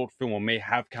counted a short film, or may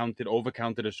have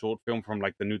overcounted a short film from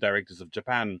like the new directors of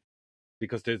Japan,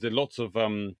 because there's lots of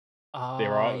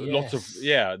there are lots of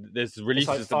there's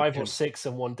releases. It's like 5 or 6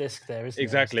 on one disc there, isn't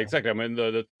exactly there? I mean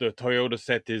the Toyota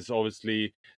set is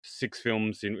obviously 6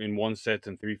 films in one set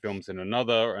and 3 films in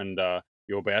another, and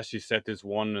Yobayashi set is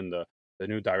one, and the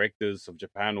new directors of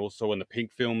Japan also, and the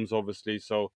Pink films obviously.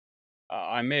 So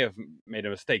I may have made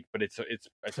a mistake, but it's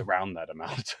around that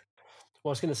amount. What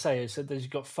I was going to say is that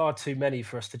you've got far too many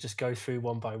for us to just go through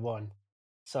one by one.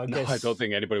 So I guess I don't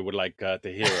think anybody would like to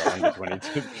hear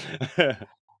 122.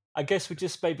 I guess we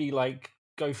just maybe like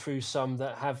go through some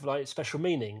that have like special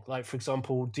meaning. Like, for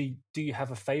example, do you have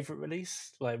a favorite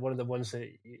release? Like one of the ones that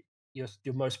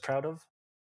you're most proud of?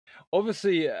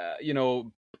 Obviously,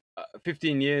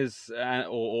 15 years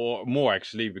or more,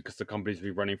 actually, because the company's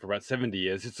been running for about 70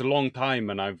 years. It's a long time,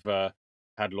 and I've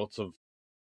had lots of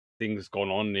things going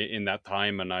on in that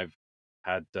time, and I've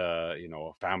had a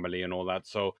family and all that.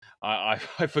 So I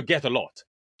forget a lot,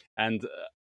 and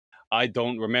I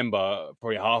don't remember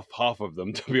probably half of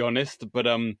them, to be honest. But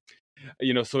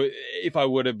so if I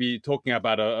were to be talking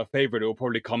about a favorite, it will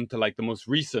probably come to like the most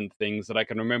recent things that I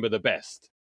can remember the best.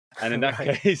 And in that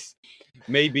case,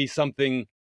 maybe something,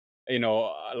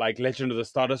 like Legend of the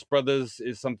Stardust Brothers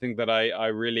is something that I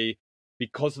really,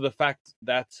 because of the fact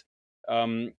that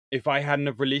if I hadn't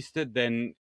have released it,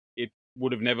 then it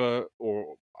would have never,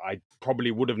 or I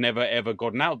probably would have never ever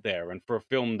gotten out there. And for a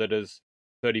film that is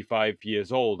 35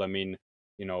 years old, I mean,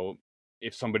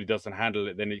 if somebody doesn't handle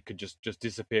it, then it could just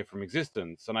disappear from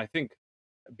existence. And I think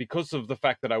because of the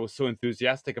fact that I was so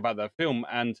enthusiastic about that film,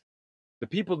 and the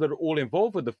people that are all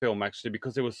involved with the film, actually,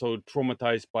 because they were so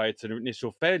traumatized by its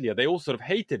initial failure, they all sort of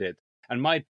hated it. And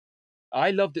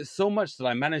I loved it so much that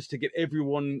I managed to get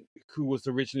everyone who was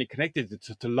originally connected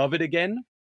to love it again.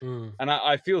 Mm. And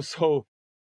I feel so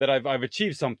that I've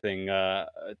achieved something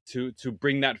to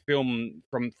bring that film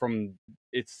from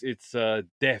its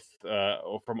death,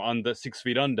 or from under 6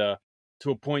 feet under,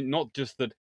 to a point not just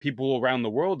that people around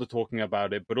the world are talking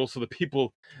about it, but also the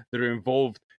people that are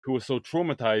involved who were so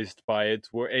traumatized by it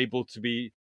were able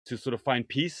to sort of find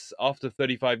peace after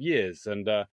 35 years. And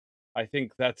I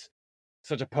think that's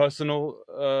such a personal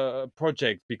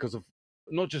project, because of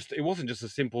it wasn't just a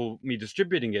simple me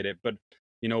distributing it, but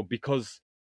because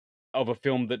of a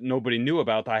film that nobody knew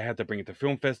about, I had to bring it to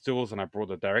film festivals, and I brought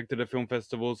the director to film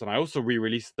festivals, and I also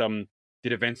re-released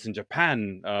did events in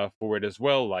Japan for it as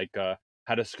well, like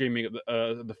had a screening at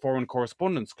the Foreign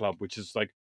Correspondents Club, which is like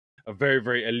a very,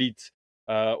 very elite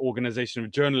organization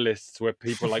of journalists where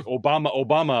people like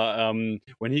Obama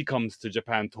when he comes to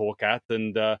Japan talk at,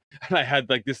 and I had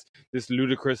like this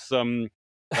ludicrous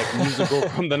like musical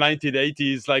from the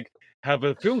 1980s, like have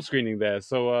a film screening there.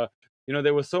 So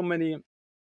there were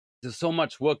there's so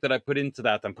much work that I put into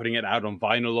that. I'm putting it out on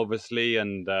vinyl, obviously,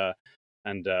 and all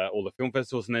the film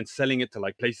festivals, and then selling it to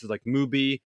like places like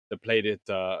Mubi that played it,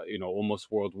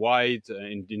 almost worldwide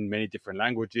in many different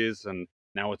languages, and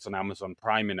now it's on Amazon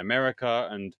Prime in America,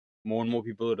 and more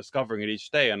people are discovering it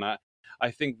each day. And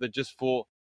I think that just for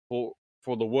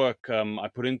the work I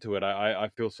put into it, I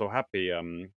feel so happy.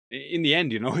 In the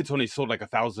end, it's only sold like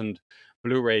 1,000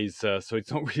 Blu-rays, so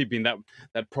it's not really been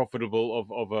that profitable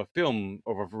of a film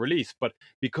of a release. But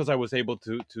because I was able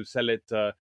to sell it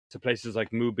to places like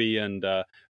Mubi and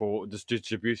for this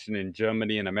distribution in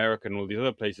Germany and America and all these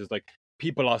other places, like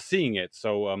people are seeing it.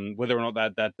 So whether or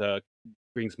not that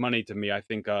brings money to me, I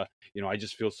think I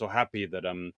just feel so happy that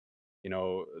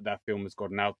that film has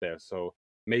gotten out there. So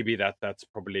maybe that's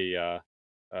probably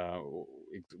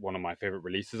one of my favorite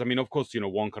releases. I mean, of course,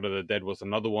 One Cut of the Dead was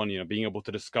another one. Being able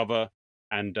to discover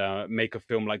and make a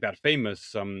film like that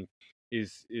famous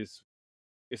is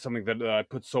something that I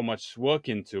put so much work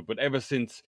into. But ever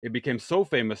since it became so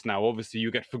famous now, obviously you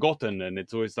get forgotten, and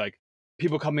it's always like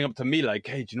people coming up to me like,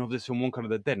 "Hey, do you know this film One Cut of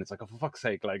the Dead?" And it's like, "Oh, for fuck's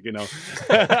sake!" Like,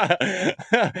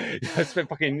 I spent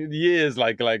fucking years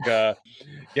like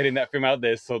getting that film out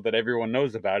there so that everyone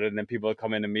knows about it, and then people are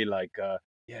coming to me like,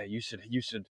 "Yeah, you should.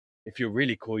 If you're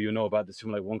really cool, about this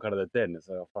film like One Cut of the Dead." And it's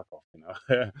like, "Oh, fuck off,"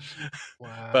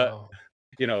 But Wow.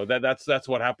 that's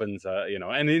what happens,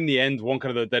 and in the end, One Cut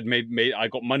of the Dead made I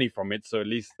got money from it, so at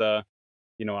least I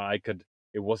could,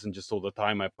 it wasn't just all the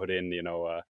time I put in.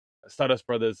 Stardust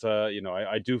Brothers,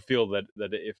 I do feel that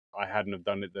if I hadn't have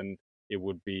done it, then it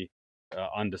would be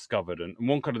undiscovered. And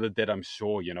One Cut of the Dead, I'm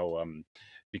sure,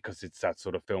 because it's that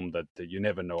sort of film that you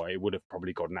never know, it would have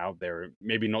probably gotten out there,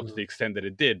 maybe not to the extent that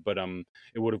it did, but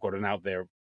it would have gotten out there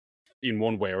in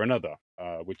one way or another,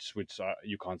 which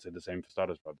you can't say the same for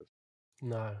Stardust Brothers.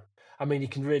 No. I mean, you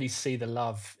can really see the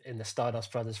love in the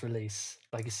Stardust Brothers release.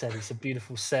 Like you said, it's a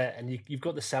beautiful set, and you've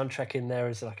got the soundtrack in there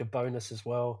as like a bonus as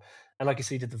well. And like you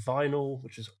said, you did the vinyl,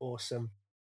 which was awesome.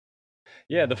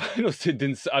 Yeah, the vinyl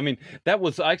didn't. I mean, that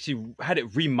was, I actually had it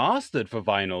remastered for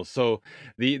vinyl, so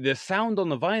the sound on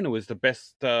the vinyl is the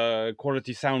best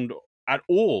quality sound at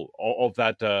all of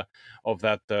that.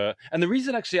 And the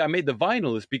reason actually I made the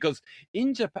vinyl is because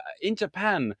in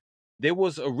Japan there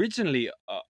was originally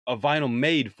a vinyl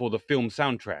made for the film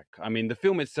soundtrack. I mean, the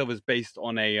film itself is based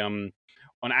on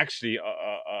on actually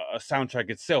a soundtrack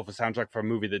itself, a soundtrack for a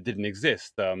movie that didn't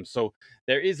exist. So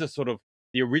there is a sort of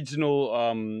the original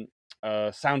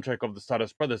soundtrack of the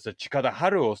Stardust Brothers, the Chikada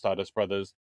Haruo Stardust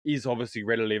Brothers, is obviously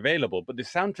readily available. But the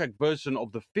soundtrack version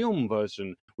of the film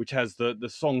version, which has the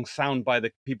song sound by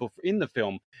the people in the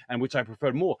film, and which I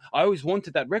preferred more, I always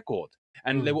wanted that record.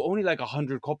 And there were only like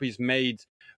 100 copies made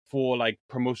for like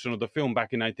promotion of the film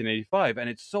back in 1985. And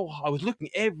I was looking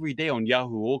every day on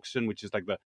Yahoo Auction, which is like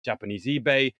the Japanese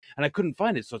eBay, and I couldn't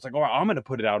find it. So it's like, all right, I'm going to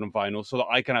put it out on vinyl so that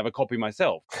I can have a copy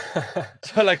myself.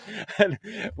 So like,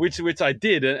 which I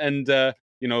did, and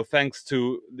thanks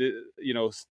to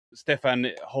the Stefan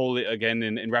Hall again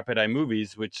in Rapid Eye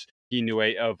Movies, which he knew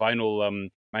a vinyl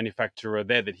manufacturer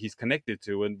there that he's connected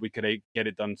to, and we could get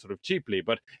it done sort of cheaply.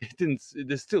 But it didn't.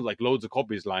 There's still like loads of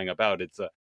copies lying about.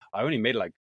 I only made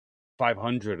like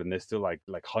 500, and there's still like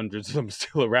hundreds of them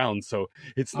still around. So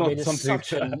it's not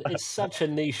something. It's such a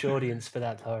niche audience for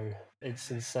that, though. It's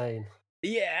insane.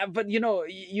 Yeah, but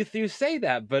you say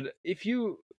that, but if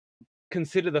you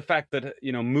consider the fact that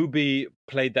Mubi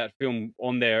played that film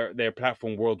on their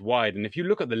platform worldwide, and if you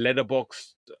look at the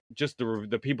letterbox, just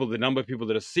the number of people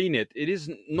that have seen it, it is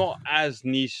not as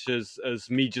niche as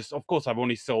me. Just, of course, I've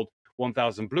only sold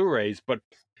 1,000 Blu-rays, but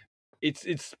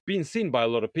it's been seen by a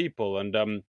lot of people,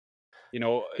 and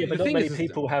yeah, but not many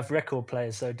people have record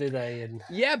players, so do they? And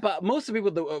yeah, but most of the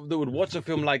people that would watch a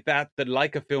film like that, that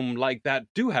like a film like that,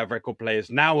 do have record players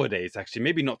nowadays. Actually,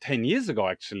 maybe not 10 years ago,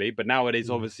 actually, but nowadays,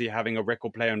 obviously, having a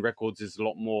record player on records is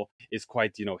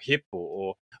quite hip,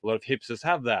 or a lot of hipsters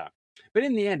have that. But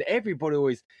in the end, everybody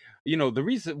always, the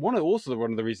reason, one of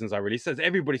the reasons I released is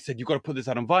everybody said you got to put this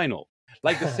out on vinyl.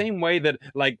 Like the same way that,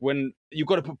 like, when you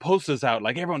got to put posters out,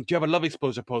 like, everyone, do you have a Love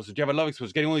Exposure poster? Do you have a Love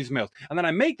Exposure? Getting all these mails, and then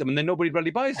I make them, and then nobody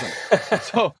really buys them.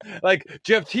 So, like,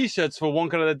 do you have T-shirts for One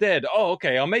Cut of the Dead? Oh,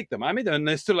 okay, I'll make them. I made them, and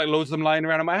there's still like loads of them lying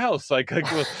around in my house. So I don't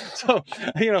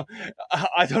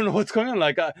know what's going on.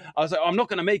 Like, I was like, I'm not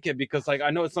going to make it because, like, I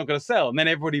know it's not going to sell. And then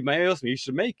everybody mails me, you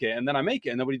should make it, and then I make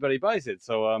it, and nobody buys it.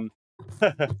 So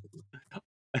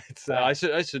I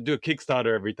should do a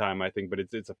Kickstarter every time, I think, but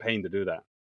it's a pain to do that.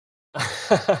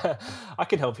 I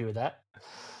can help you with that.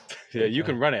 Yeah, you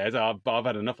can run it. I've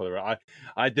had enough of it.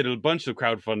 I did a bunch of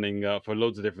crowdfunding for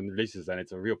loads of different releases, and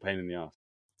it's a real pain in the ass.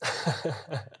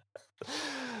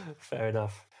 Fair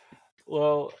enough.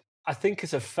 Well, I think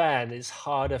as a fan, it's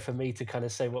harder for me to kind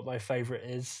of say what my favorite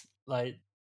is. Like,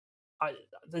 I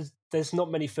there's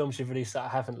not many films you've released that I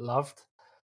haven't loved.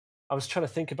 I was trying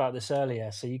to think about this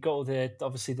earlier. So you got all the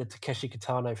obviously the Takeshi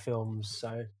Kitano films.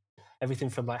 So everything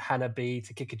from like Hanabi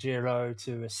to Kikujiro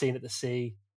to A Scene at the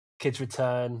Sea, Kids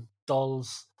Return,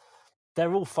 Dolls.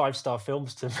 They're all 5-star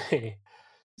films to me.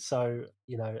 So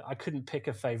I couldn't pick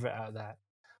a favorite out of that.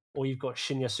 Or you've got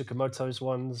Shinya Tsukamoto's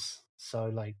ones. So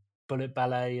like Bullet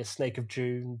Ballet, A Snake of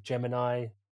June, Gemini,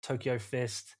 Tokyo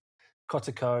Fist,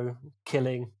 Kotoko,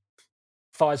 Killing,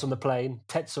 Fires on the Plane,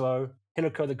 Tetsuo,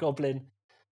 Hinoko the Goblin.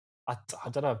 I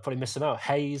don't know, probably missed them out.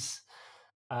 Haze,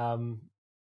 um,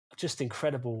 just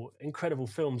incredible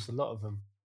films, a lot of them.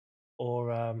 Or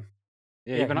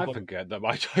Yeah, yeah, even you I got forget that.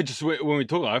 I just when we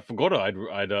talk, I forgot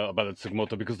I'd about the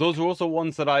Tsukamoto because those were also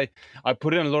ones that I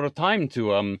put in a lot of time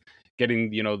to getting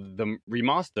them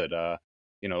remastered.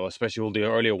 Especially all the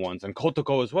earlier ones and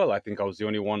Kotoko as well. I think I was the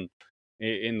only one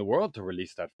in the world to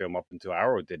release that film up until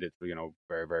Arrow did it.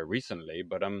 Very very recently.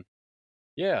 But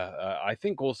yeah, I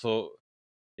think also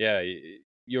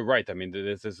you're right. I mean,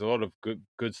 there's a lot of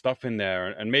good stuff in there,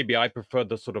 and maybe I prefer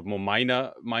the sort of more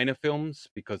minor films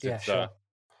because yeah, it's sure.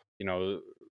 you know,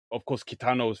 of course,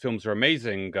 Kitano's films are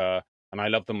amazing, and I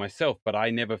love them myself. But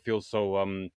I never feel so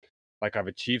like I've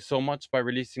achieved so much by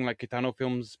releasing like Kitano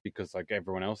films because like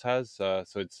everyone else has. So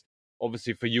it's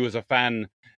obviously for you as a fan,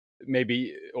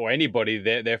 maybe or anybody,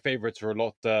 their favorites are a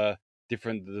lot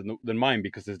different than mine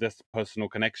because there's this personal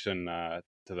connection to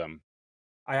them.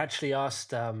 I actually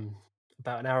asked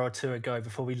about an hour or two ago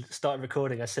before we started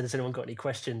recording. I said, "Has anyone got any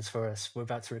questions for us? We're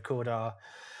about to record our,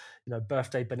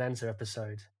 birthday bonanza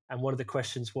episode." And one of the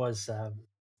questions was,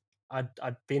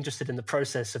 I'd be interested in the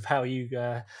process of how you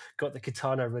got the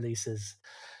Kitano releases.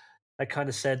 I kind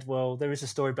of said, "Well, there is a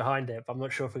story behind it, but I'm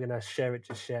not sure if we're going to share it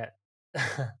just yet."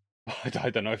 I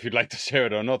don't know if you'd like to share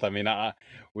it or not. I mean,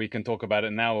 we can talk about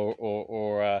it now,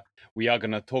 or we are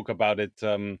going to talk about it.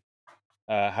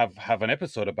 Have an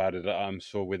episode about it. I'm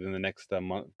sure within the next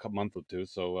month or two.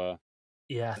 So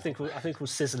Yeah, I think we'll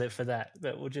sizzle it for that.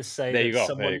 But we'll just say there you that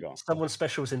go. There you someone go. someone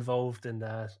special is involved, and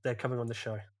they're coming on the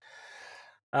show.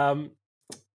 Um,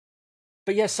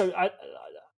 but yeah, so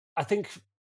I think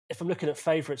if I'm looking at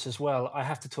favorites as well, I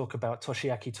have to talk about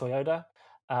Toshiaki Toyoda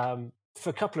for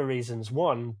a couple of reasons.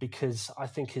 One, because I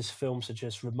think his films are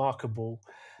just remarkable,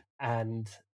 and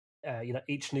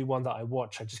each new one that I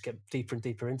watch, I just get deeper and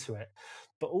deeper into it.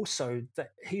 But also,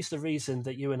 that he's the reason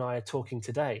that you and I are talking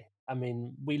today. I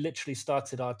mean, we literally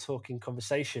started our talking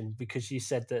conversation because you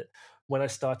said that when I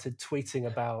started tweeting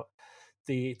about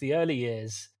the early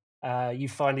years, you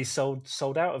finally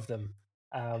sold out of them.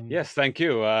 Um, Yes, thank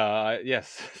you.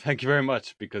 Yes, thank you very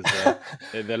much because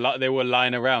they were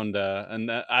lying around,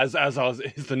 and as ours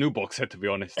is the new box set, to be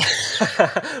honest.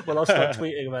 well, I'll start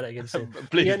tweeting about it again soon.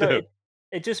 But yeah, Please no, do.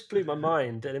 it just blew my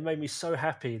mind, and it made me so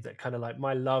happy that kind of like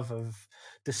my love of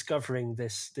discovering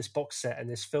this box set and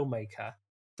this filmmaker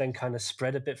then kind of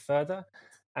spread a bit further.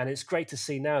 And it's great to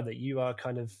see now that you are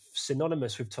kind of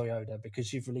synonymous with Toyota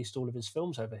because you've released all of his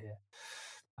films over here.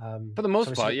 For the So most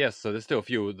it's part, yes. So there's still a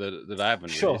few that I haven't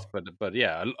sure, released, but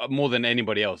yeah, more than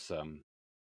anybody else.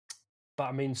 but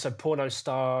I mean, so Porno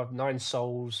Star, Nine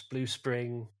Souls, Blue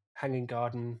Spring, Hanging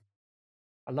Garden,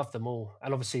 I love them all,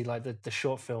 and obviously like the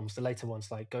short films, the later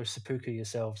ones like Go Seppuku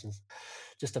Yourselves, and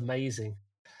just amazing.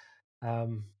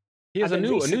 Um, He has and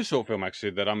then a new recent, short film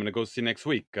actually that I'm gonna go see next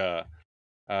week.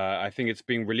 I think it's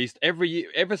being released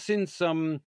ever since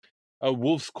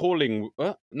Wolf's Calling.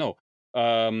 No,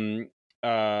 um,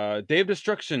 Day of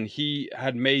Destruction. He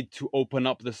had made to open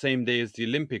up the same day as the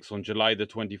Olympics on July the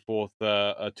 24th,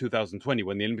 2020,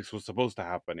 when the Olympics was supposed to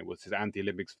happen. It was his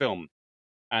anti-Olympics film,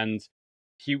 and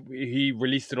he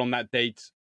released it on that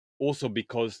date. Also,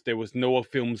 because there was no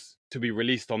films to be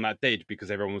released on that date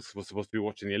because everyone was supposed to be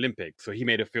watching the Olympics, so he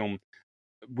made a film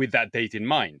with that date in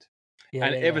mind. yeah,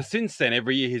 And yeah, ever yeah, since then,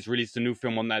 every year he's released a new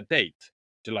film on that date.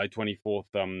 July 24th,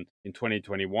 in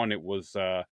 2021, it was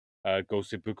Go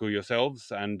Seppuku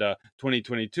Yourselves. And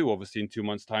 2022, obviously, in 2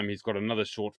 months' time, he's got another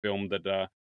short film that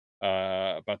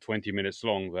about 20 minutes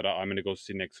long that I'm going to go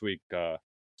see next week.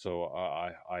 So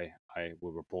I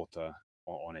will report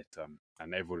on it,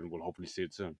 and everyone will hopefully see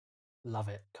it soon. love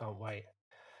it, can't wait.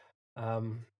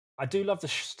 Um, I do love the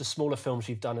smaller films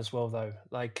you've done as well, though.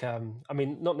 Like, I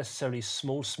mean, not necessarily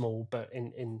small, but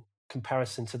in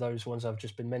comparison to those ones I've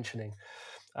just been mentioning,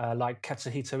 like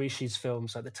Katsuhito Ishii's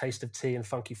films, like The Taste of Tea and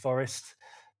Funky Forest.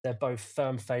 They're both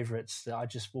firm favorites that I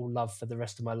just will love for the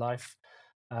rest of my life.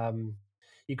 Um,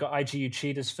 you got Eiji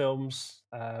Uchida's films.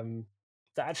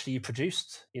 that actually you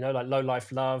produced. You know, like Low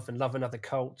Life Love and Love and Other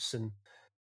Cults, and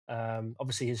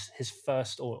obviously his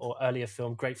first or earlier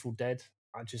film, Grateful Dead.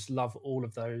 I just love all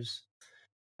of those.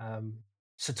 Um,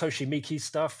 Satoshi Miki's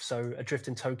stuff, so Adrift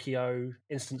in Tokyo,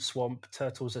 Instant Swamp,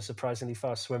 Turtles Are Surprisingly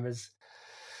Fast Swimmers.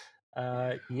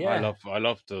 Yeah. I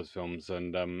love those films,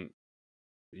 and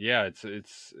yeah,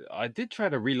 it's. I did try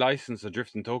to relicense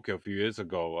Adrift in Tokyo a few years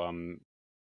ago,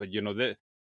 but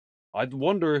I'd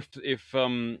wonder if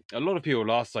a lot of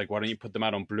people ask like, why don't you put them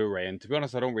out on Blu-ray? And to be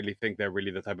honest, I don't really think they're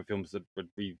really the type of films that would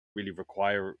be really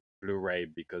require Blu-ray,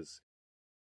 because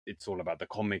it's all about the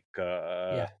comic.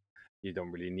 Yeah. You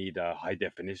don't really need a high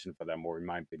definition for them, or in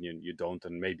my opinion, you don't,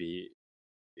 and maybe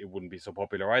it wouldn't be so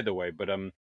popular either way. But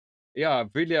yeah,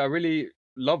 I really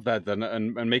love that,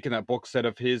 and making that box set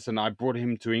of his, and I brought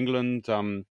him to England.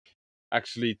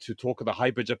 Actually, to talk at the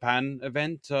Hyper Japan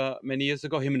event many years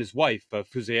ago. Him and his wife,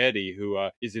 Fuzieri, who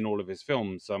is in all of his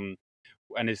films,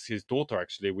 and his daughter.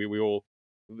 Actually,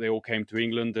 they all came to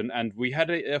England, and we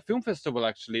had a film festival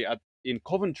actually in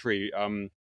Coventry,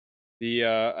 the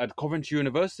at Coventry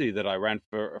University that I ran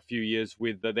for a few years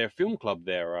with their film club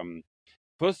there.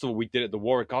 First of all, we did it at the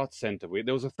Warwick Arts Centre.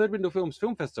 There was a Third Window Films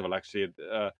film festival actually.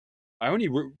 I only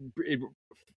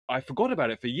I forgot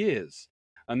about it for years.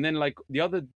 And then, like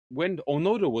when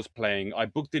Onoda was playing, I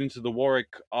booked it into the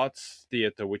Warwick Arts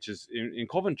Theatre, which is in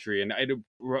Coventry, and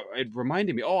it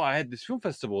reminded me, oh, I had this film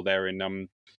festival there in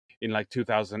like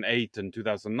 2008 and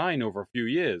 2009 over a few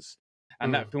years,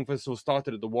 and that film festival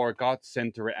started at the Warwick Arts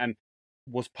Centre and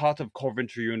was part of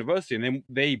Coventry University, and then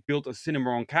they built a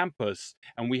cinema on campus,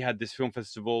 and we had this film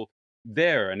festival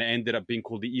there, and it ended up being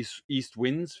called the East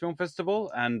Winds Film Festival,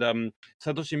 and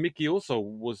Satoshi Miki also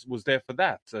was there for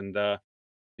that, and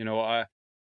you know,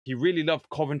 he really loved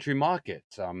Coventry Market.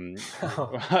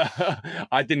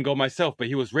 I didn't go myself, but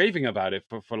he was raving about it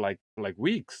for like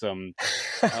weeks.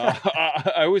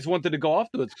 I always wanted to go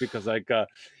afterwards because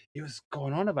he was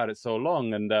going on about it so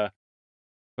long, and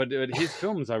but his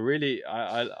films, I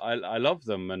love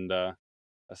them, and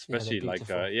especially like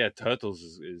Turtles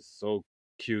is so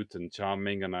cute and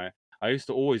charming, and I used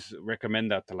to always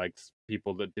recommend that to like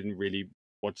people that didn't really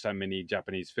watch that many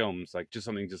Japanese films, like just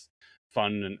something just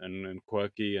fun and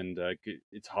quirky, and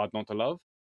it's hard not to love.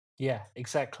 Yeah,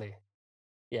 exactly.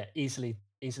 Yeah, easily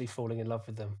falling in love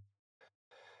with them.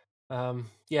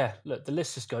 Yeah, look, the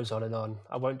list just goes on and on.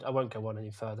 I won't go on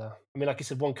any further. I mean, like I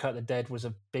said, One Cut of the Dead was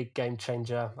a big game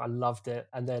changer. I loved it,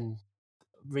 and then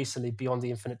recently, Beyond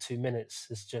the Infinite 2 Minutes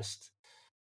has just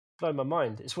blown my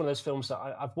mind. It's one of those films that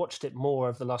I've watched it more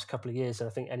over the last couple of years than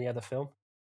I think any other film,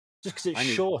 just because it's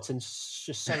short and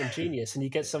just so ingenious, and you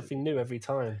get something new every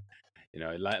time. You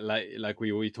know, like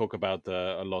we talk about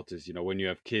a lot is, you know, when you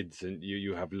have kids and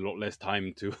you have a lot less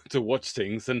time to watch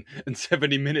things, and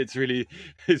 70 minutes really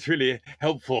is really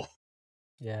helpful.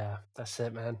 Yeah, that's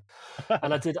it, man.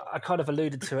 And I kind of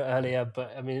alluded to it earlier,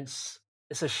 but I mean, it's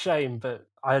a shame, but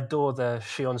I adore the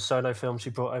Shion Solo films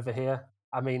you brought over here.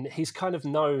 I mean, he's kind of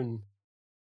known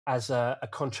as a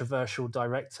controversial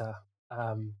director,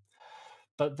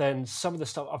 but then some of the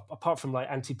stuff, apart from like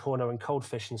Anti-Porno and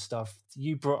Coldfish and stuff,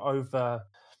 you brought over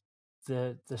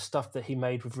the stuff that he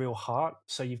made with real heart.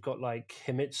 So you've got like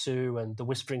Himitsu and The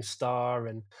Whispering Star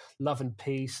and Love and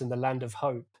Peace and The Land of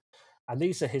Hope, and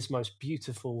these are his most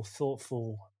beautiful,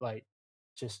 thoughtful, like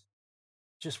just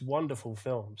wonderful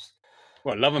films.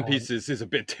 Well, Love and Peace is a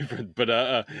bit different, but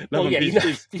Love and Peace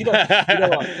is you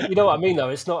know what I mean, though.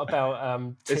 It's not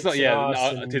about it's not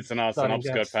tits and ass and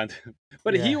upskirt pants,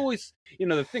 but he always, you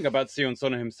know, the thing about Sion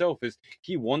Sono himself is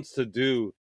he wants to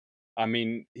do. I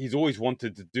mean, he's always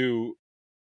wanted to do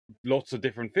lots of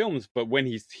different films, but when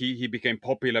he became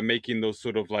popular making those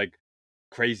sort of like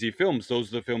crazy films,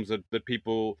 those are the films that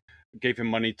people gave him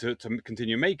money to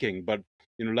continue making. But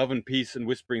you know, Love and Peace and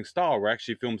Whispering Star were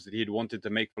actually films that he had wanted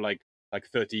to make for like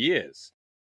 30 years,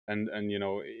 and you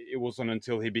know, it wasn't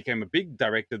until he became a big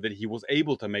director that he was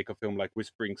able to make a film like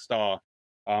Whispering Star,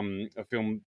 a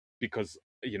film, because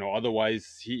you know,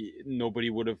 otherwise nobody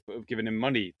would have given him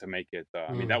money to make it.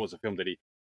 I mean, that was a film that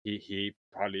he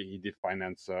probably did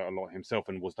finance a lot himself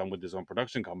and was done with his own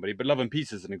production company. But Love and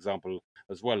Peace is an example,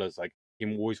 as well as like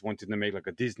him always wanting to make like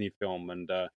a Disney film,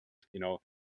 and you know,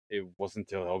 it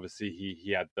wasn't until obviously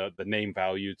he had the name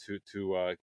value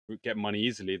to get money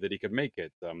easily that he could make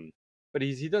it. But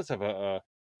he does have a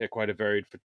quite a varied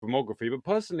filmography. But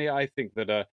personally, I think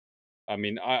that I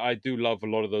mean, I do love a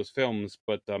lot of those films,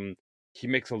 but he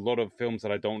makes a lot of films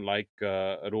that I don't like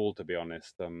at all, to be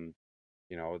honest.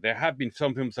 You know, there have been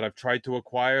some films that I've tried to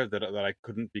acquire that I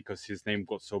couldn't because his name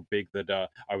got so big that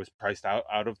I was priced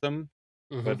out of them.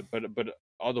 Mm-hmm. But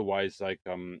otherwise, like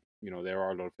there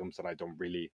are a lot of films that I don't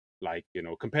really like,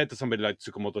 compared to somebody like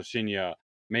Tsukamoto Shinya,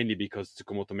 mainly because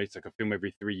Tsukamoto makes like a film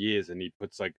every 3 years, and he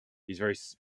puts like he's very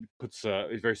puts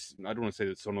he's very I don't want to say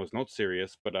that Sono is not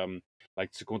serious, but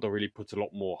like Tsukamoto really puts a lot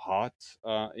more heart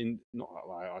in. No,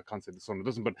 I can't say that Sono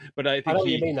doesn't, but I I think know what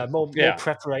you he, mean, though. More yeah,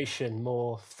 preparation,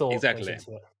 more thought goes exactly.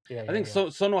 into it. Yeah, I yeah, think yeah.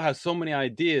 Sono has so many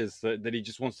ideas that he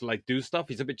just wants to like do stuff.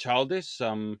 He's a bit childish.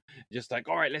 Just like,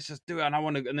 all right, let's just do it, and I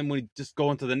want to, and then we just go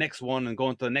on to the next one and go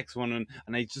on to the next one,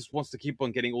 and he just wants to keep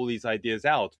on getting all these ideas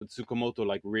out. But Tsukamoto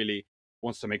like really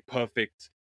wants to make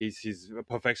perfect. He's a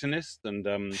perfectionist,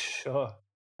 Sure.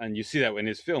 and you see that in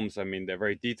his films. I mean, they're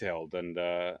very detailed, and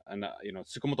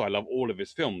Tsukamoto. I love all of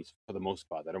his films for the most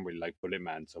part. I don't really like Bullet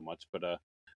Man so much, but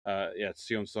yeah,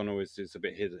 Sion Sono is a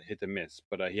bit hit and miss,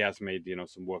 but he has made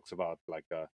some works of art like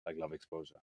Love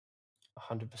Exposure.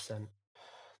 100%.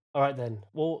 All right then.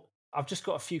 Well, I've just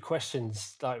got a few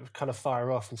questions that kind of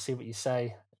fire off and see what you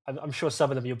say. I'm sure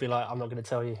some of them you'll be like, I'm not going to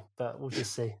tell you, but we'll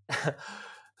just see.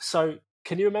 So,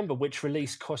 can you remember which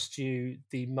release cost you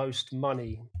the most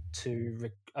money to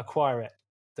acquire it,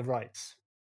 the rights?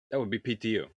 That would be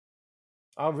PTU.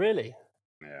 Oh, really?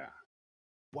 Yeah,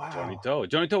 Johnny Wow. Toe.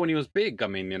 Johnny Toe when he was big. I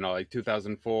mean, like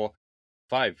 2004,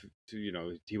 five.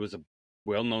 He was a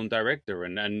well-known director,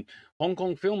 and Hong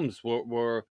Kong films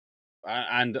were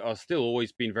and are still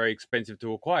always been very expensive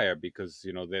to acquire because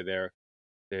they're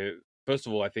first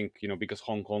of all, I think because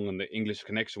Hong Kong and the English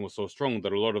connection was so strong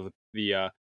that a lot of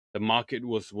the market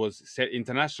was set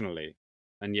internationally,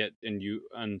 and yet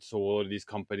and so all of these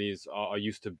companies are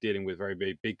used to dealing with very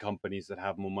very big companies that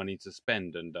have more money to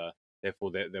spend, and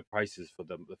therefore their prices for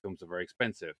the films are very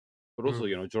expensive. But also,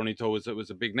 Mm. Johnny To was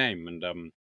a big name, and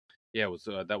yeah, it was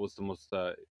that was the most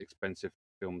expensive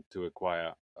film to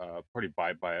acquire, probably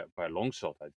by a long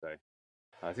shot, I'd say.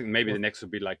 I think maybe the Well, next would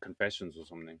be like Confessions or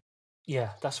something.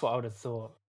 yeah, that's what I would have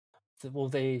thought. Well,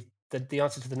 the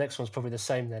answer to the next one's probably the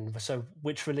same then. So,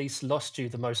 which release lost you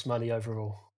the most money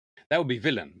overall? That would be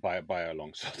Villain by a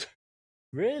long shot.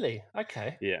 Really?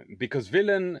 Okay. Yeah, because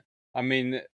Villain, I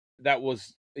mean, that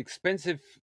was expensive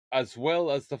as well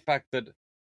as the fact that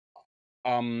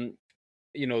um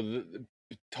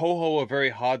Toho are very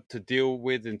hard to deal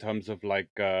with in terms of like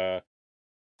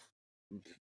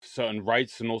certain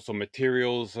rights and also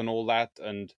materials and all that,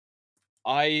 and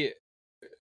I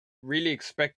really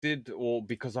expected, or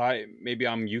because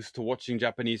I'm used to watching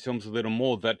Japanese films a little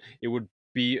more, that it would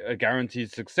be a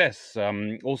guaranteed success.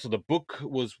 Also, the book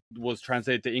was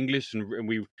translated to English, and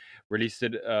we released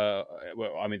it.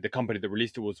 Well, I mean, the company that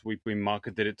released it we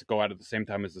marketed it to go out at the same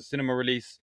time as the cinema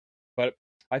release. But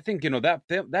I think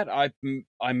that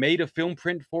I made a film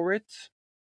print for it,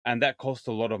 and that cost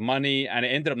a lot of money, and it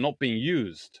ended up not being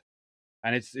used,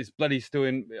 and it's bloody still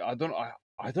in. I don't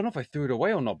know if I threw it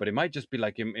away or not, but it might just be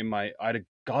like in my I had a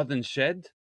garden shed,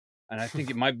 and I think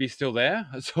it might be still there.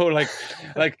 So like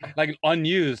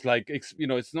unused, like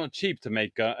it's not cheap to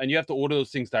make, and you have to order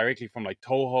those things directly from like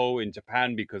Toho in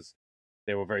Japan because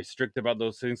they were very strict about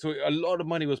those things. So a lot of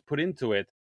money was put into it,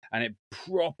 and it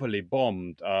properly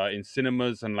bombed in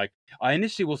cinemas. And like I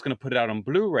initially was going to put it out on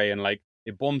Blu-ray, and like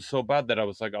it bombed so bad that I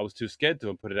was too scared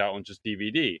to put it out on just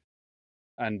DVD.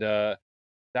 And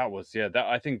that was, yeah, that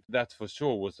I think that for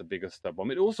sure was the biggest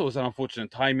bomb. It also was an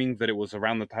unfortunate timing that it was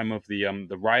around the time of the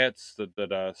riots that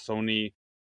Sony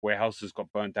warehouses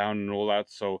got burnt down and all that,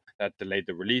 so that delayed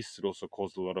the release. It also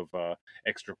caused a lot of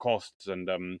extra costs,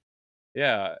 and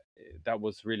yeah, that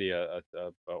was really a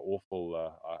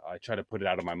awful. I try to put it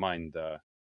out of my mind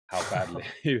how badly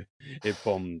it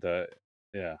bombed.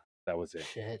 Yeah, that was it.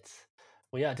 Shit.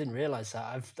 Well, yeah, I didn't realize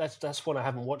that. That's one I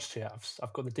haven't watched yet.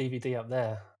 I've got the DVD up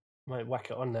there. Might whack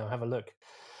it on now. Have a look.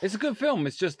 It's a good film.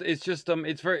 It's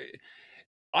very.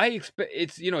 I expect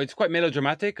it's quite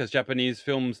melodramatic as Japanese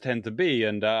films tend to be,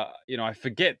 and I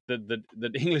forget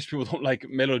that English people don't like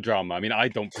melodrama. I mean, I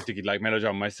don't particularly like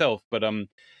melodrama myself, but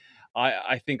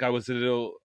I think I was a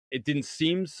little. It didn't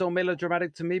seem so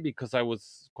melodramatic to me because I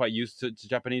was quite used to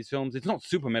Japanese films. It's not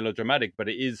super melodramatic, but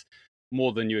it is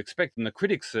more than you expect. And the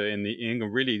critics in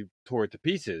England really tore it to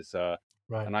pieces.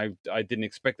 Right. And I didn't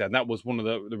expect that. And that was one of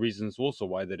the reasons also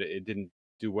why that it didn't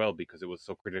do well because it was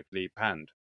so critically panned.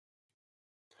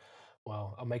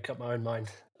 Well, I'll make up my own mind.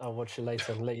 I'll watch it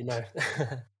later and let you know.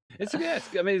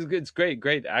 I mean, it's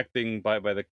great acting by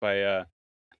like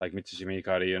Mitsushima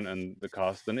Hikari and the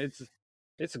cast, and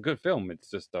it's a good film. It's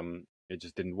just it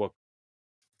just didn't work.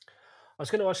 I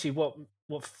was going to ask you what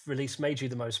release made you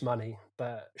the most money,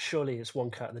 but surely it's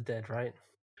One Cut of the Dead, right?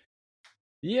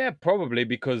 Yeah, probably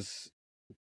because,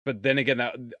 but then again,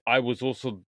 I was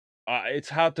also. It's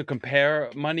hard to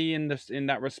compare money in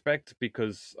that respect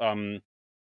because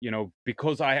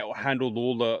because I handled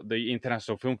all the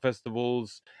international film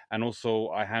festivals, and also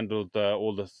I handled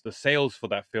all the sales for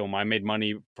that film, I made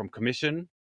money from commission.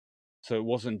 So it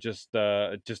wasn't just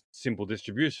simple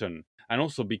distribution. And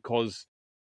also because,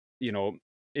 you know,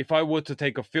 if I were to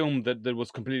take a film that was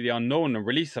completely unknown and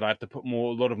release it, I have to put a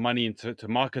lot of money into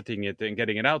marketing it and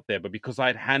getting it out there. But because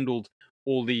I'd handled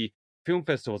all the film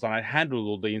festivals and I handled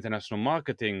all the international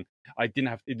marketing, it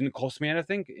didn't cost me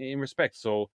anything in respect.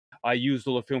 So I used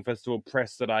all the film festival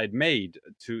press that I'd made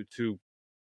to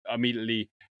immediately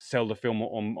sell the film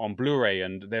on Blu-ray,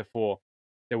 and therefore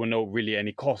there were no really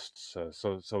any costs.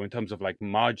 So in terms of like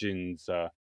margins,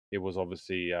 it was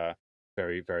obviously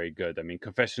very, very good. I mean,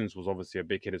 Confessions was obviously a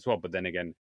big hit as well, but then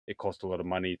again, it cost a lot of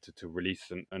money to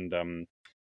release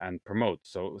and promote.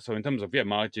 So in terms of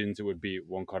margins, it would be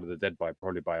One Cut of the Dead by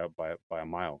probably by a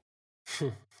mile.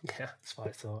 Yeah, that's what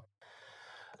I thought.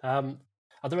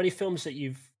 Are there any films that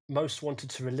you've most wanted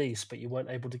to release but you weren't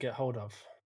able to get hold of?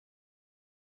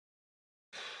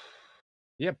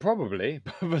 Yeah, probably,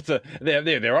 but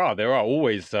there are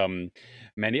always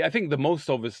many. I think the most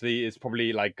obviously is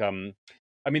probably like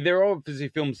I mean, there are obviously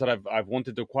films that I've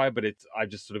wanted to acquire, but I've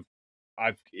just sort of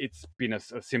it's been a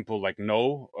simple like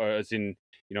no, as in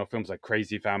films like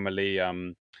Crazy Family,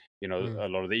 Mm. a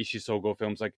lot of the Ishisogo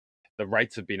films, like the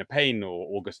rights have been a pain, or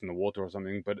August in the Water or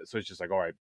something, but so it's just like, all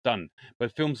right, done.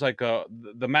 But films like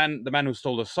the Man Who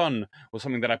Stole the Sun was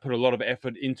something that I put a lot of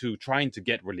effort into trying to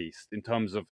get released, in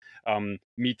terms of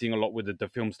meeting a lot with the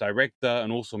film's director,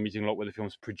 and also meeting a lot with the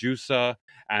film's producer,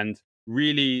 and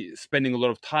really spending a lot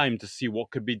of time to see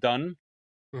what could be done.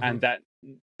 Hmm. And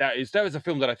that is a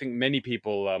film that I think many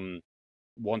people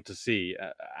want to see,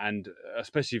 and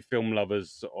especially film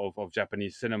lovers of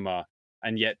Japanese cinema.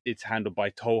 And yet it's handled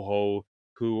by Toho,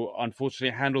 who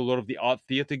unfortunately handle a lot of the Art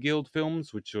Theater Guild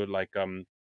films, which are like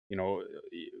you know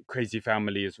Crazy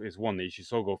Family is one, the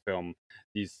Ishisogo film,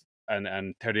 these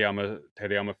and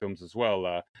Teriyama films as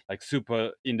well, like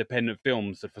super independent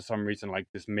films that for some reason like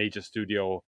this major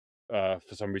studio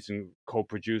for some reason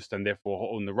co-produced and therefore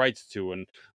own the rights to. And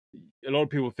a lot of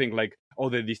people think like, oh,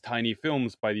 they're these tiny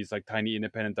films by these like tiny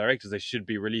independent directors, they should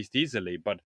be released easily,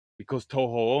 but because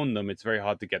Toho own them, it's very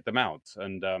hard to get them out.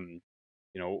 And a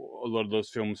lot of those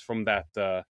films from that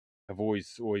have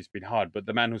always been hard. But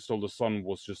The Man Who Stole the Sun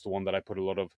was just the one that I put a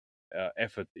lot of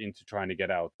effort into trying to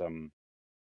get out.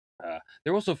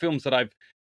 There are also films that I've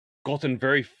gotten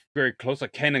very, very close.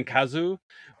 Like Ken and Kazu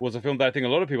was a film that I think a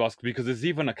lot of people ask, because there's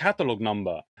even a catalog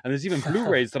number, and there's even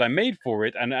Blu-rays that I made for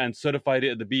it and certified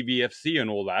it at the BBFC and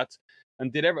all that,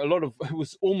 and did a lot of. It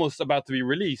was almost about to be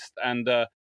released, and the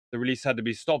release had to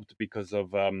be stopped because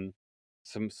of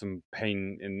some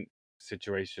pain in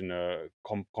situation,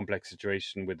 complex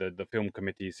situation with the film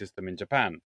committee system in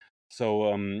Japan.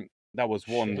 So that was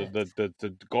one Shit.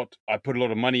 that got. I put a lot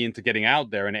of money into getting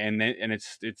out there, and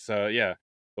it's yeah,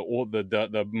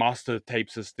 the master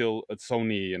tapes are still at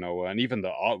Sony, and even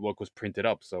the artwork was printed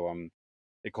up, so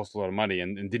it cost a lot of money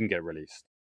and didn't get released.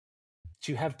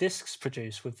 Do you have discs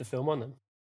produced with the film on them?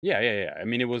 Yeah. I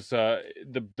mean, it was the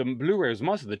Blu-ray was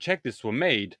mastered, the check discs were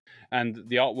made, and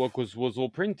the artwork was all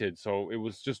printed, so it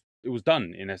was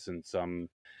done in essence, and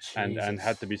Jesus.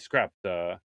 had to be scrapped.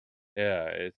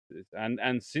 Yeah,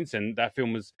 and since then that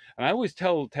film was, and I always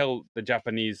tell the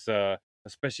Japanese,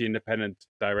 especially independent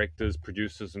directors,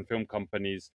 producers, and film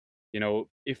companies,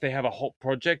 if they have a hot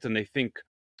project and they think,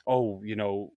 oh,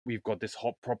 we've got this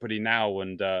hot property now,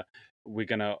 and we're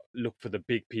gonna look for the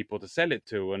big people to sell it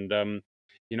to, and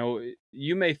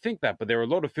you may think that, but there are a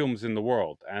lot of films in the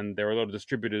world, and there are a lot of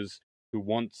distributors who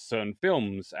want certain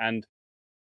films, and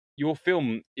your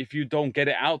film, if you don't get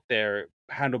it out there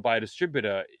handled by a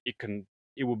distributor,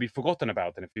 it will be forgotten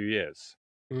about in a few years.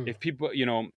 Mm. If people,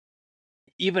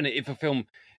 even if a film,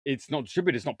 it's not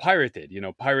distributed, it's not pirated.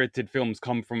 Pirated films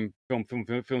come from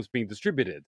films being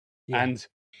distributed, Yeah. and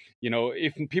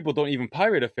if people don't even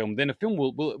pirate a film, then a film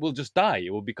will just die.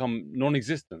 It will become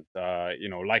non-existent.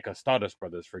 Like a Stardust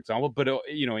Brothers, for example. But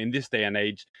in this day and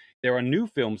age, there are new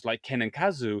films like Ken and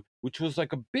Kazu, which was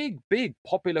like a big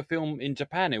popular film in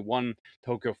Japan. It won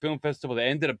Tokyo Film Festival. It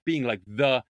ended up being like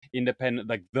the independent,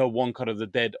 like the One Cut of the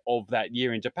Dead of that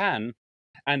year in Japan.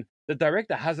 And the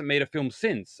director hasn't made a film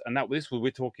since. And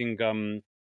we're talking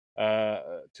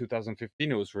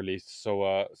 2015 it was released,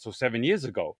 so 7 years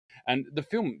ago, and the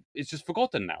film is just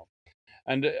forgotten now.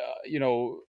 And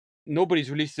nobody's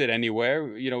released it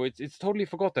anywhere. It's totally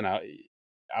forgotten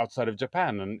outside of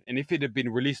Japan. And if it had been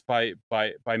released by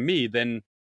me, then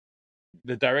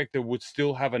the director would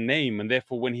still have a name, and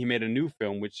therefore when he made a new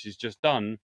film, which he's just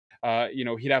done,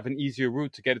 he'd have an easier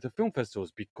route to get it to film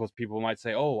festivals, because people might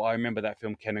say, oh, I remember that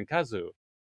film Ken and Kazu.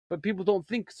 but people don't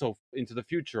think so into the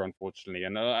future, unfortunately.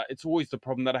 And it's always the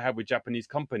problem that I have with Japanese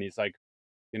companies. Like,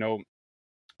 you know,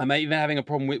 I'm even having a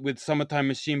problem with Summertime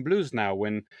Machine Blues now,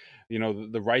 when, you know,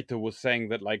 the writer was saying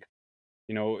that, like,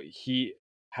 you know,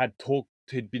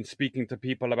 he'd been speaking to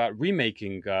people about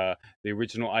remaking the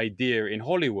original idea in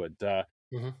Hollywood,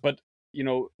 Hmm. but, you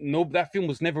know, no, that film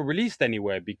was never released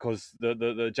anywhere because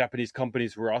the Japanese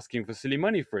companies were asking for silly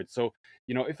money for it. So,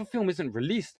 you know, if a film isn't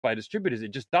released by distributors,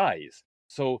 it just dies.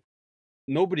 So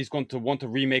nobody's going to want to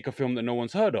remake a film that no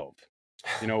one's heard of,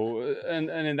 you know. And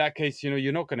in that case, you know,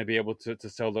 you're not going to be able to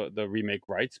sell the remake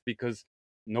rights, because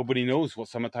nobody knows what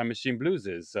Summertime Machine Blues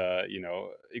is, you know,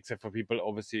 except for people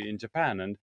obviously in Japan.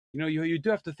 And, you know, you do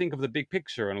have to think of the big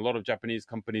picture, and a lot of Japanese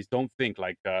companies don't think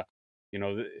like, you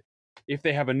know, if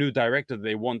they have a new director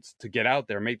they want to get out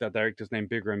there, make that director's name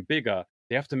bigger and bigger,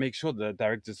 they have to make sure the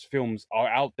director's films are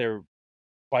out there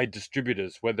by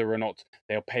distributors, whether or not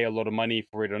they'll pay a lot of money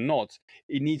for it or not.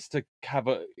 It needs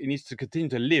to continue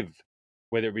to live,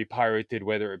 whether it be pirated,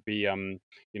 whether it be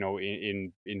you know,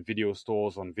 in video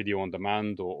stores, on video on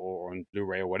demand, or on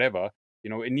Blu-ray or whatever. You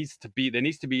know, there needs to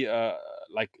be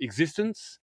like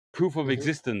existence, proof of Hmm.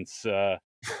 existence,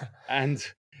 and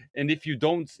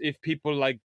if people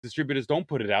like distributors don't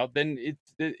put it out, then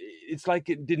it's like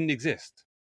it didn't exist.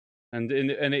 And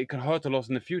it can hurt a lot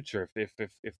in the future if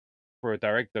for a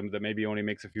director that maybe only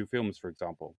makes a few films, for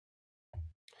example.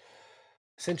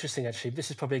 It's interesting, actually. This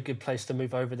is probably a good place to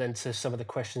move over then to some of the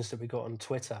questions that we got on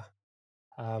Twitter.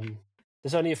 Um,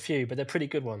 there's only a few, but they're pretty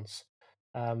good ones.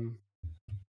 Um,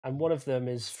 and one of them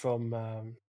is from,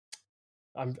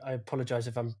 I apologize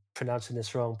if I'm pronouncing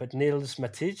this wrong, but Niels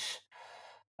Matij.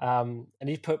 And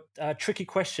he put a tricky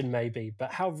question, maybe,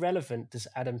 but how relevant does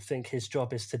Adam think his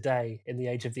job is today in the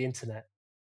age of the internet?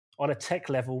 On a tech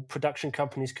level, production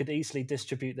companies could easily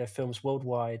distribute their films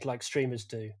worldwide like streamers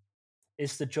do.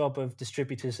 Is the job of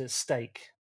distributors at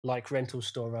stake, like rental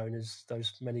store owners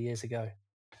those many years ago?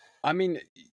 I mean,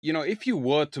 you know, if you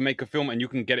were to make a film and you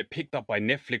can get it picked up by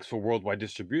Netflix for worldwide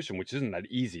distribution, which isn't that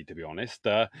easy, to be honest,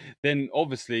 then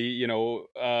obviously, you know,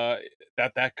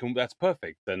 that's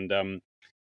perfect. And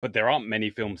but there aren't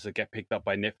many films that get picked up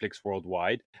by Netflix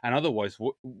worldwide. And otherwise,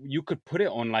 you could put it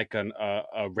on like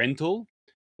a rental,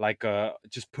 like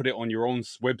just put it on your own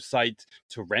website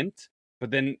to rent. But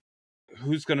then,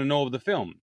 who's going to know of the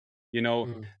film? You know,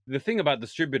 Mm. the thing about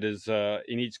distributors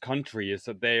in each country is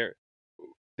that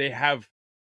they have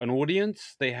an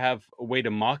audience, they have a way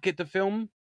to market the film.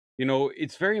 You know,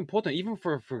 it's very important, even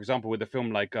for example, with a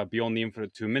film like Beyond the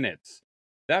Infinite 2 Minutes,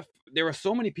 that there are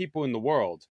so many people in the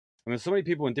world, and there's so many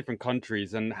people in different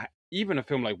countries, and even a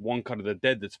film like One Cut of the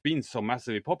Dead that's been so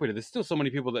massively popular, there's still so many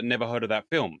people that never heard of that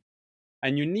film.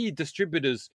 And you need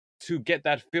distributors to get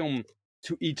that film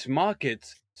to each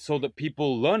market so that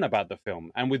people learn about the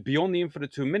film. And with Beyond the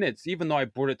Infinite 2 Minutes, even though I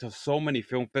brought it to so many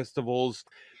film festivals,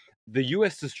 the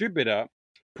US distributor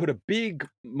put a big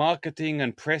marketing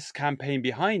and press campaign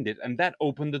behind it, and that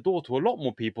opened the door to a lot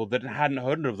more people that hadn't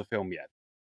heard of the film yet.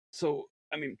 So,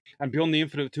 I mean, and Beyond the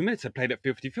Infinite 2 Minutes had played at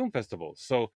 50 film festivals.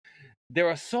 So there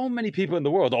are so many people in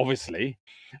the world, obviously,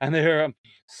 and there are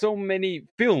so many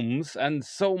films and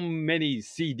so many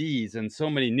CDs and so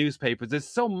many newspapers. There's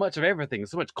so much of everything,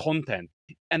 so much content.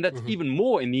 And that's Hmm. even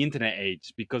more in the internet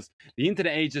age, because the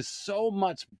internet age is so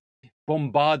much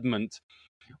bombardment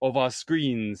of our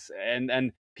screens,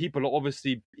 and people are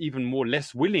obviously even more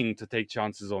less willing to take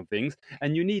chances on things,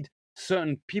 and you need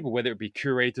certain people, whether it be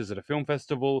curators at a film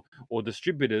festival or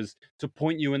distributors, to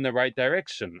point you in the right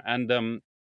direction. And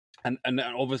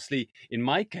obviously in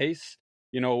my case,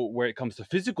 you know, where it comes to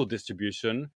physical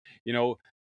distribution, you know,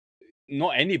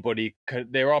 not anybody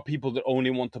there are people that only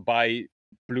want to buy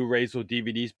Blu-rays or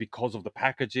DVDs because of the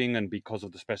packaging and because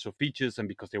of the special features and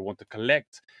because they want to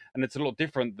collect. And it's a lot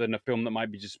different than a film that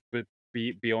might be just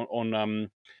be on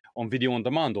video on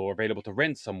demand or available to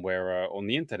rent somewhere on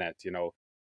the internet. You know,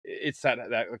 it's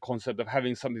that concept of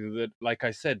having something that, like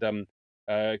I said,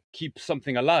 keeps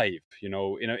something alive. You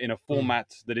know, in a Mm.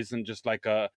 format that isn't just like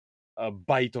a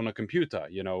byte on a computer.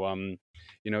 You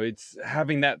know, it's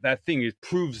having that thing. It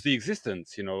proves the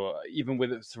existence. You know, even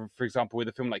with, for example, with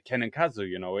a film like Ken and Kazu.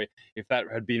 You know, if that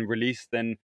had been released,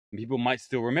 then people might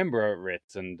still remember it,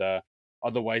 and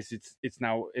otherwise, it's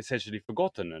now essentially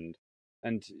forgotten.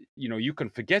 And you know, you can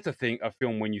forget a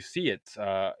film when you see it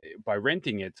by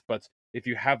renting it, but if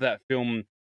you have that film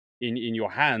in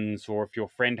your hands, or if your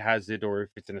friend has it, or if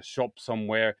it's in a shop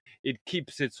somewhere, it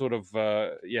keeps it sort of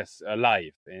yes,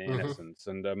 alive in Hmm. essence.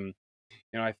 And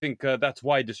you know, I think that's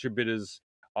why distributors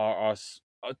are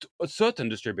certain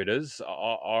distributors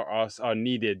are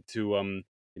needed to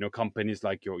companies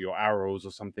like your Arrows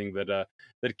or something that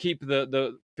keep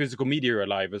the physical media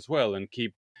alive as well, and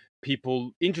keep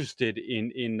people interested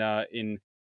in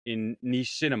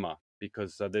niche cinema,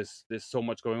 because there's so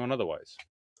much going on otherwise.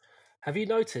 Have you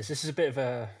noticed? This is a bit of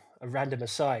a random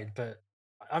aside, but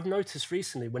I've noticed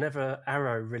recently whenever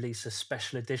Arrow release a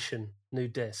special edition new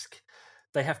disc,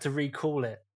 they have to recall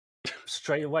it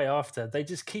straight away after. They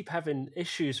just keep having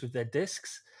issues with their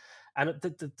discs. And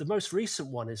the most recent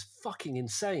one is fucking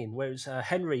insane, where it's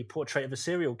Henry, Portrait of a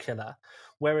Serial Killer,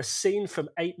 where a scene from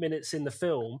 8 minutes in the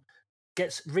film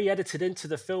gets re-edited into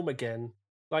the film again,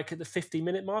 like at the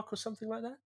 50-minute mark or something like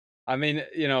that. I mean,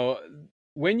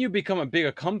 when you become a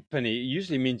bigger company, it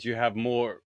usually means you have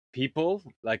more people,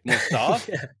 like more staff,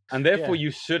 Yeah, and therefore yeah.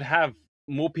 you should have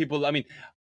more people. I mean,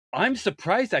 I'm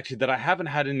surprised actually that I haven't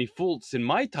had any faults in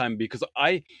my time, because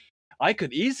I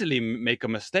could easily make a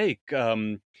mistake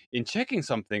in checking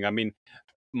something. I mean,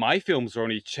 my films are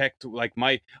only checked like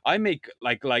I make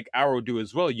like Arrow do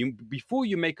as well. You before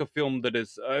you make a film that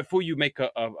is before you make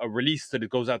a release that it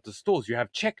goes out to stores, you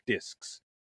have check discs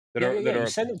that Yeah, are yeah, that yeah. You are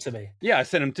sent them to me. yeah, I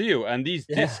sent them to you, and these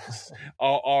Yeah. discs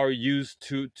are used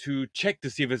to check to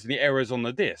see if there's any errors on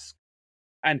the disc.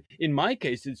 And in my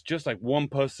case, it's just like one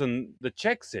person that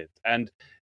checks it, and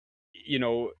you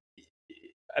know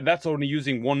and that's only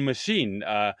using one machine.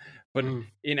 But Mm.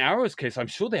 in Arrow's case, I'm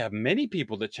sure they have many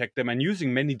people that check them, and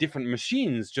using many different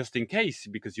machines just in case,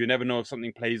 because you never know if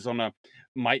something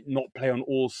might not play on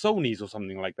all Sonys or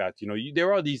something like that.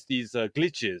 There are these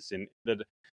glitches in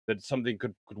that something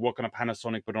could work on a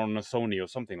Panasonic but on a Sony or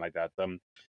something like that.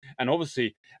 And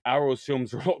obviously, Arrow's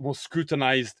films are a lot more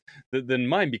scrutinized than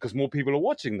mine, because more people are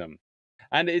watching them.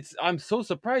 And I'm so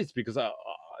surprised, because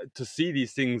to see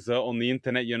these things on the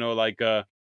internet, like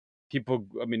people.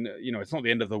 I mean, it's not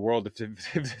the end of the world if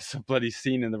there's a bloody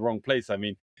scene in the wrong place. I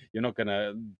mean, you're not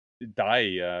gonna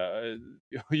die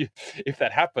if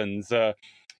that happens.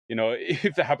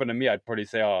 If that happened to me, I'd probably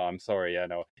say, "Oh, I'm sorry."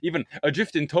 Even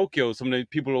Adrift in Tokyo, some of the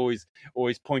people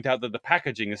always point out that the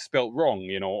packaging is spelt wrong,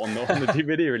 on the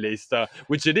DVD release,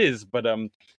 which it is, but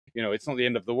it's not the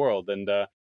end of the world. And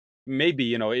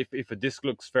maybe, if a disc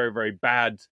looks very, very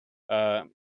bad,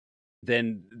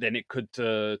 then it could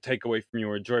take away from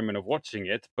your enjoyment of watching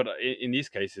it. But in these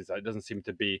cases, it doesn't seem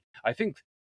to be. I think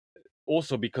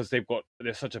also because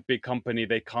they're such a big company,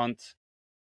 they can't,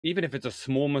 even if it's a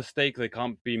small mistake, they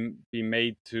can't be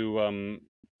made to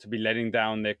be letting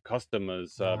down their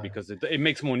customers, No. because it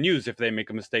makes more news if they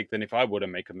make a mistake than if I were to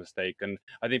make a mistake. And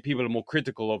I think people are more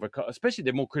critical especially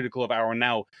they're more critical of Arrow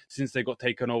now, since they got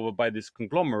taken over by this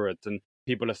conglomerate, and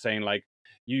people are saying, like,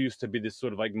 you used to be this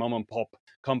sort of like mom and pop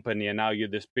company, and now you're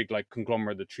this big like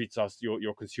conglomerate that treats us,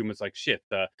 your consumers, like shit.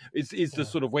 It's the Yeah.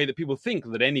 sort of way that people think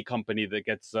that any company that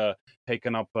gets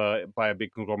taken up by a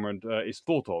big conglomerate is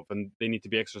thought of, and they need to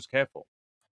be extra careful.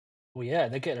 Well, yeah,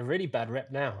 they're getting a really bad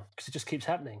rep now because it just keeps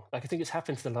happening. Like, I think it's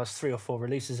happened to the last 3 or 4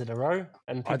 releases in a row,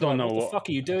 and I people are don't like, know "What the what fuck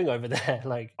are you doing over there?"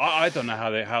 Like, I don't know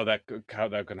how that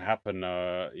can happen.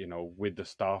 With the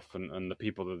staff and the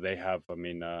people that they have. I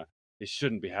mean, it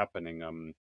shouldn't be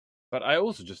happening. But I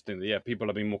also just think that, yeah, people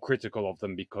are being more critical of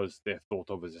them because they're thought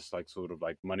of as this like sort of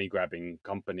like money grabbing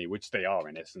company, which they are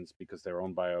in essence, because they're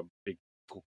owned by a big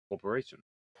corporation.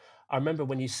 I remember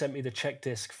when you sent me the check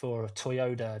disc for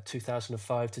Toyota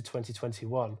 2005 to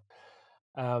 2021,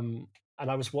 and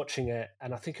I was watching it,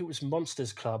 and I think it was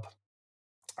Monsters Club.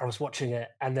 I was watching it,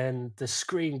 and then the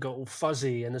screen got all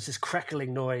fuzzy, and there's this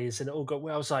crackling noise, and it all got.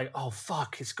 Well, I was like, "Oh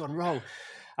fuck, it's gone wrong."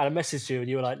 And I messaged you, and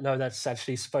you were like, "No, that's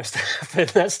actually supposed to happen.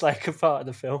 That's like a part of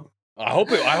the film." I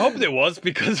hope it was,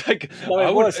 because like No, I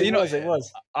it would, was. It was. It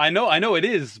was. I know it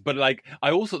is, but like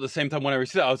I also at the same time when I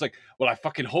received it, I was like, well, I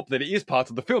fucking hope that it is part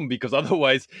of the film, because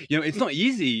otherwise, it's not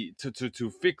easy to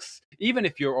fix, even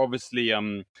if you're obviously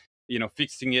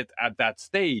fixing it at that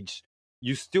stage.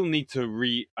 You still need to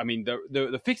I mean,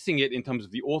 the fixing it in terms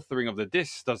of the authoring of the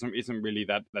disc isn't really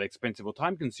that expensive or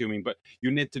time consuming, but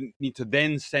you need to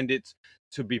then send it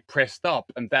to be pressed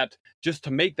up, and that just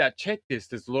to make that check disc,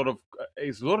 there's a lot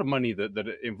of money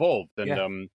that involved.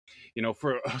 And Yeah.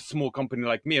 for a small company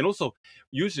like me, and also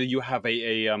usually you have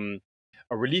a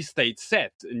release date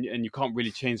set, and you can't really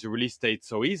change the release date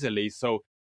so easily. So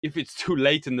if it's too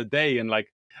late in the day, and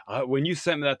like when you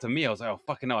sent that to me, I was like, oh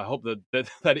fucking no! I hope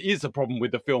that is a problem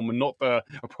with the film and not a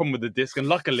problem with the disc. And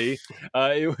luckily,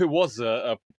 it was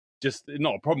just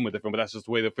not a problem with the film, but that's just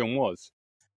the way the film was.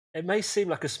 It may seem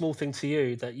like a small thing to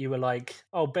you that you were like,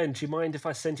 "Oh, Ben, do you mind if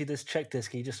I send you this check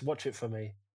disc? Can you just watch it for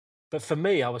me?" But for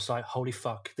me, I was like, "Holy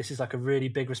fuck, this is like a really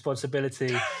big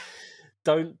responsibility."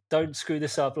 don't screw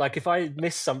this up. Like if I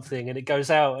miss something and it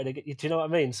goes out, and do you know what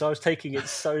I mean? So I was taking it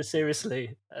so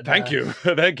seriously. And, Thank you,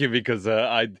 thank you, because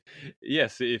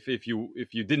yes, if you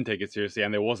didn't take it seriously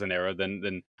and there was an error,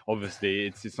 then obviously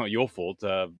it's not your fault.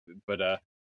 But well,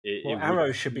 it would.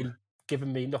 Arrow should be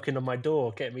giving me knocking on my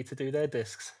door, getting me to do their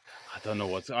discs. I don't know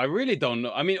what's. I really don't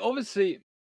know. I mean, obviously,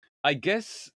 I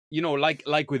guess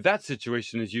like with that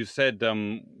situation, as you said,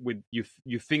 with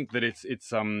you think that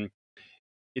it's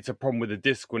a problem with the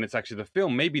disc when it's actually the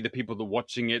film. Maybe the people that are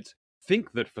watching it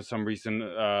think that for some reason,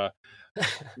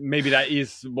 maybe that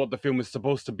is what the film is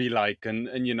supposed to be like, and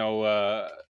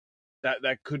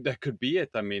that could be it.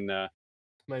 I mean,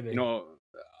 Maybe.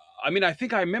 I mean, I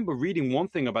think I remember reading one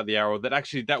thing about the Arrow that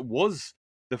actually that was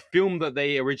the film that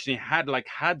they originally had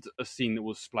a scene that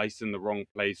was spliced in the wrong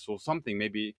place or something.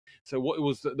 Maybe so. What it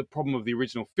was the problem of the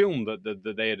original film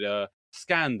that they had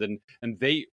scanned, and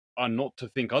they are not to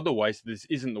think otherwise. This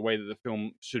isn't the way that the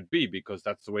film should be because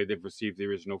that's the way they've received the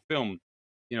original film.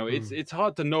 It's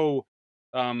hard to know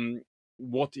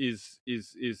what is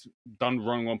done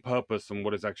wrong on purpose and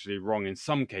what is actually wrong in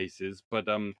some cases. But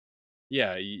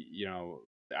yeah, the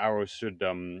Arrow should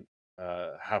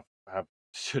have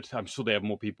should. I'm sure they have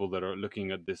more people that are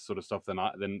looking at this sort of stuff than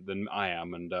I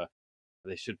am, and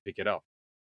they should pick it up.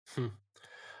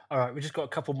 All right, we just got a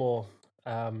couple more,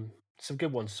 some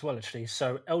good ones as well, actually.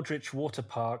 So Eldritch Water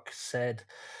Park said,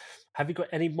 "Have you got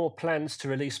any more plans to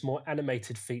release more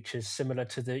animated features similar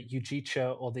to the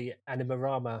Yujicha or the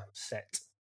Animorama set?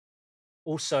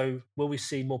 Also, will we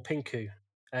see more Pinku?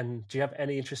 And do you have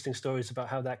any interesting stories about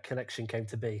how that connection came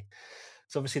to be?"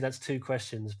 So obviously that's two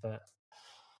questions, but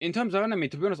In terms of anime,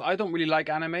 to be honest, I don't really like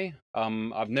anime.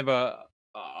 I've never.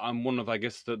 I'm one of, I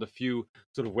guess, the few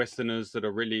sort of Westerners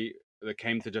that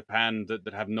came to Japan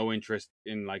that have no interest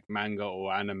in like manga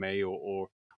or anime or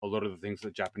a lot of the things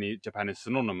that Japan is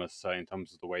synonymous in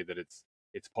terms of the way that it's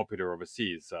popular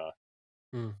overseas.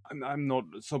 hmm, I'm not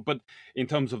so, but in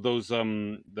terms of those the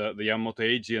Yamamoto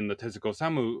Eiji and the Tezuka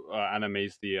Osamu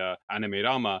animes, the Anime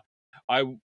Rama,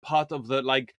 I part of the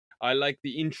like I like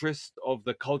the interest of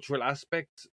the cultural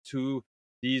aspect to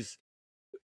these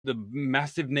the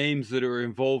massive names that are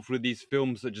involved with these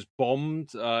films that just bombed.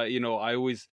 I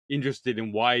always interested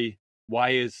in why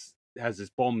has this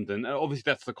bombed, and obviously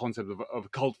that's the concept of a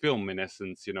cult film in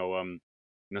essence.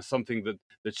 Something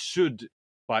that should,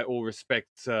 by all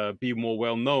respects, be more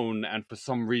well known, and for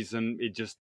some reason it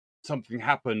just something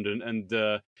happened, and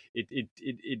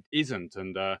it isn't,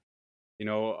 and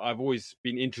I've always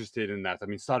been interested in that. I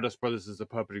mean, Stardust Brothers is a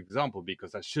perfect example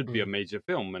because that should be hmm. a major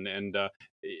film, and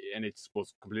it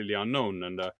was completely unknown.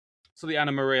 And so the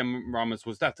Anna Maria Ramas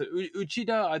was that.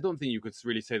 Uchida, I don't think you could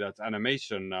really say that's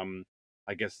animation.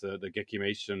 I guess the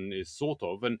Gekimation is sort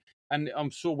of, and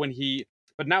I'm sure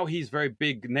but now he's very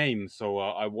big name, so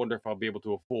I wonder if I'll be able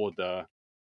to afford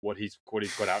what he's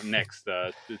got out next.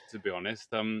 To be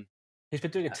honest, He's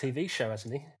been doing a TV show,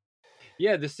 hasn't he?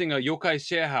 yeah, this thing, Yokai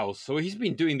Sharehouse. So he's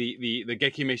been doing the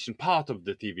Gekimation part of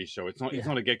the TV show. It's Yeah.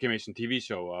 not a Gekimation TV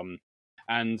show.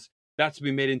 And that's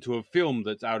been made into a film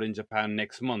that's out in Japan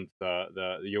next month.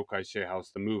 The Yokai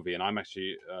Sharehouse, the movie, and I'm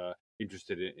actually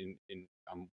interested in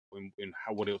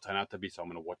how what it'll turn out to be. So I'm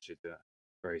going to watch it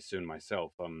very soon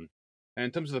myself. And in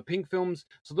terms of the Pink films,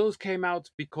 so those came out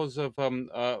because of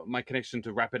my connection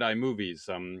to Rapid Eye Movies.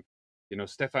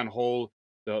 Stefan Hall,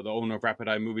 the owner of Rapid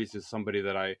Eye Movies, is somebody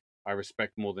that I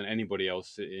respect more than anybody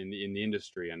else in the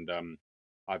industry, and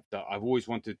I've always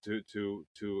wanted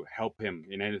to help him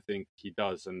in anything he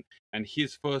does, and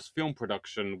his first film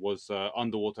production was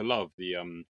Underwater Love, the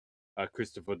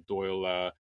Christopher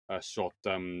Doyle shot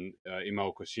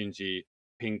Imaoka Shinji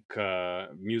Pink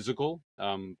musical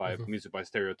by Mhm. music by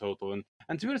Stereo Total,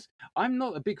 and to be honest, I'm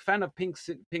not a big fan of Pink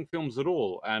films at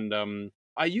all, and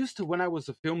I used to when I was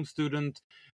a film student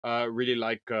really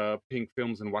like Pink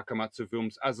films and Wakamatsu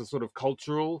films as a sort of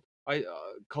cultural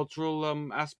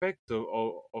aspect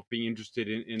of being interested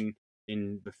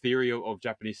in the theory of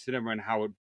Japanese cinema and how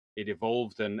it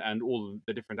evolved and all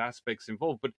the different aspects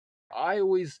involved. But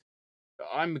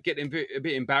I'm getting a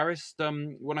bit embarrassed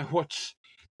when I watch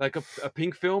like a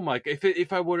Pink film. Like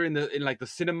if I were in like the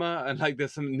cinema and like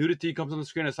there's some nudity comes on the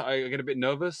screen, I get a bit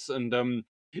nervous, and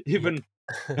Yep. even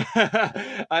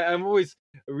I'm always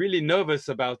really nervous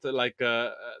about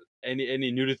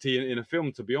any nudity in a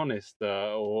film, to be honest.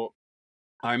 Or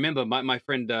I remember my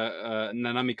friend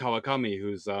Nanami Kawakami,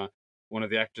 who's one of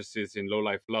the actresses in Low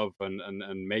Life Love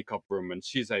and Makeup Room, and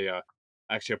she's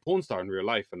actually a porn star in real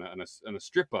life and a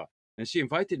stripper. And she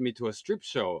invited me to a strip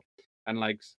show, and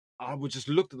like I would just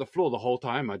looked at the floor the whole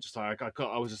time. I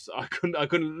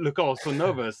couldn't look. I was so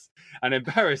nervous and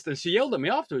embarrassed. And she yelled at me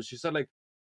afterwards. She said, like,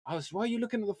 why are you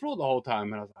looking at the floor the whole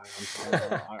time? And I was like, I'm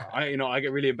sorry, I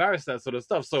get really embarrassed, that sort of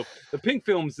stuff. So the Pink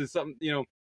films is something,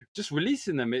 just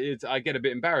releasing them. I get a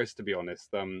bit embarrassed, to be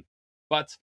honest.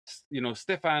 But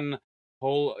Stefan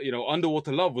whole,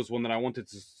 Underwater Love was one that I wanted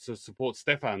to support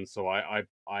Stefan. So I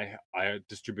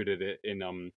distributed it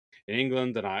in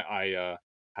England, and I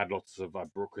brought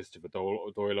Christopher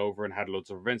Doyle over and had lots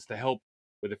of events to help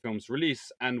with the film's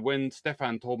release. And when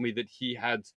Stefan told me that he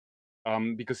had,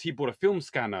 because he bought a film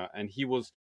scanner, and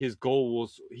his goal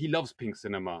was, he loves Pink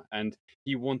cinema, and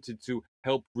he wanted to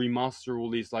help remaster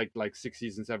all these like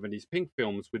 60s and 70s Pink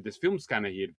films with this film scanner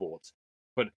he had bought.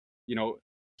 But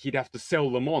he'd have to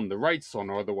sell them on the rights on,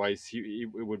 or otherwise he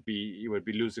would be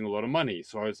losing a lot of money.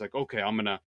 So I was like, okay, I'm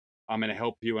gonna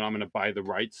help you, and I'm gonna buy the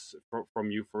rights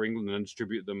from you for England and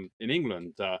distribute them in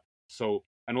England.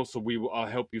 And also I'll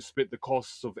help you split the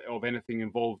costs of anything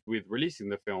involved with releasing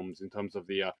the films, in terms of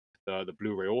the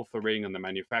Blu-ray authoring and the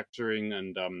manufacturing,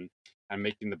 and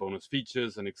making the bonus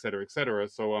features, and et cetera, et cetera.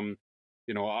 So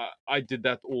I did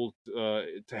that all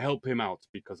to help him out,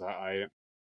 because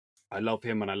I love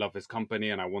him and I love his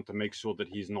company, and I want to make sure that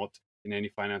he's not in any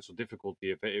financial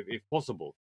difficulty if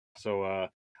possible. So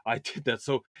I did that.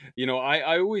 So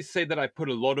I always say that I put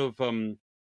a lot of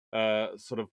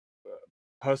sort of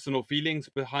personal feelings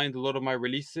behind a lot of my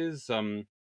releases.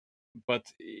 But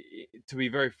to be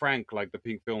very frank, like, the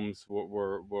Pink films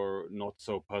were not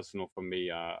so personal for me.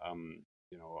 I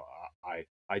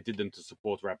did them to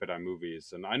support Rapid Eye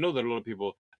Movies, and I know that a lot of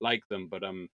people like them, but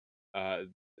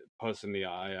personally,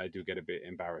 I do get a bit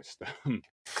embarrassed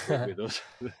with those.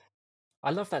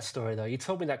 I love that story, though. You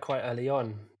told me that quite early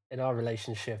on in our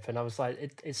relationship, and I was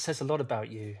like, it says a lot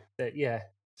about you, that you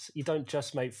don't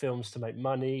just make films to make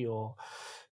money, or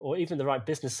even the right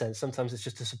business sense. Sometimes it's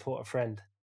just to support a friend.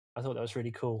 I thought that was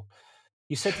really cool.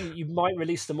 You said you might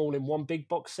release them all in one big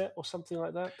box set or something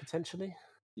like that, potentially.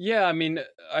 Yeah, I mean,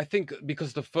 I think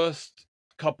because the first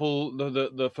couple,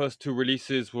 the first two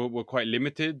releases were quite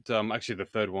limited. Actually, the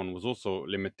third one was also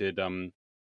limited.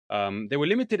 They were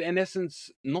limited in essence,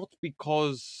 not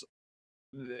because,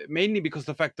 mainly because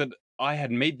the fact that I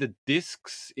had made the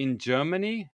discs in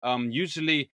Germany.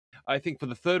 Usually, I think for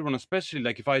the third one, especially,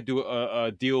 like, if I do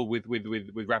a deal with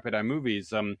Rapid Eye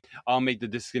Movies, I'll make the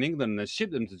discs in England and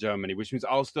ship them to Germany, which means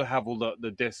I'll still have all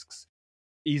the discs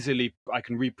easily. I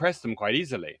can repress them quite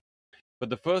easily. But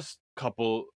the first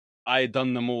couple, I had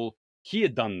done them all. He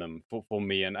had done them for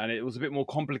me, and it was a bit more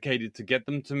complicated to get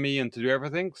them to me and to do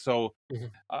everything. So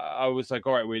I was like,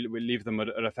 all right, we'll leave them at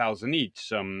 1,000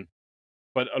 each.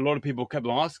 But a lot of people kept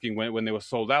on asking when they were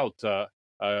sold out,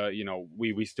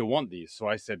 we still want these. So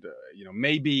I said,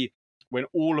 maybe when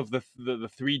all of the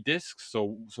 3 discs,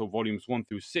 so volumes 1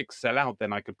 through 6 sell out,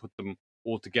 then I could put them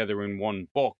all together in one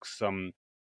box.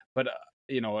 But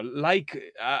like,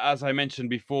 as I mentioned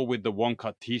before, with the one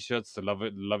cut T-shirts, the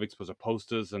Love Exposure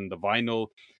posters, and the vinyl,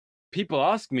 people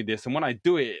ask me this, and when I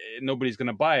do it, nobody's going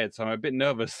to buy it. So I'm a bit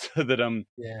nervous that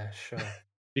Yeah, sure.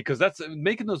 because that's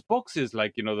making those boxes,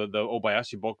 like, the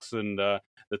Obayashi box and the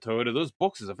Toyota. Those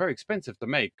boxes are very expensive to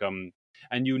make.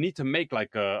 And you need to make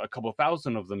like a couple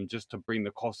thousand of them just to bring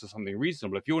the cost to something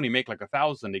reasonable. If you only make like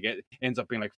 1,000, it ends up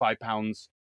being like £5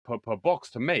 per box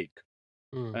to make.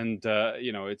 And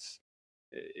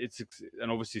it's and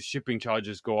obviously shipping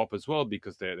charges go up as well,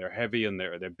 because they're heavy and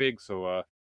they're big. So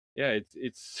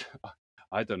it's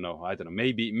I don't know.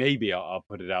 Maybe I'll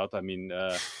put it out. I mean,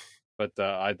 but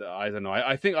I don't know.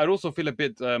 I think I'd also feel a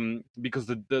bit because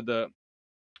the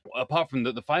apart from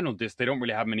the final disc, they don't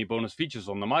really have many bonus features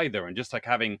on them either. And just like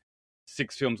having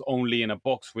 6 films only in a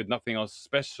box with nothing else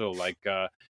special, like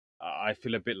I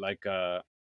feel a bit like I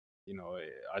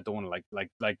don't want to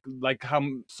like how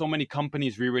so many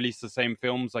companies re-release the same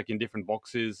films like in different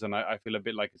boxes, and I feel a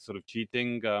bit like it's sort of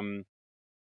cheating.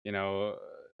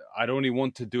 I'd only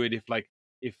want to do it if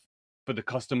for the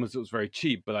customers it was very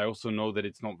cheap, but I also know that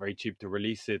it's not very cheap to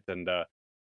release it, and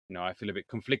I feel a bit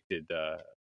conflicted, to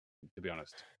be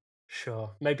honest.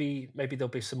 Sure. Maybe there'll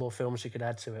be some more films you could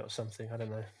add to it or something. I don't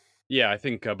know. Yeah, I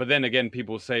think, but then again,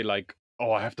 people say like,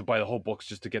 "Oh, I have to buy the whole box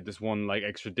just to get this one like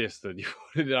extra disc that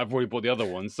I've already bought the other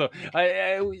one." So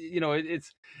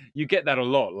it's you get that a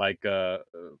lot. Like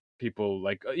people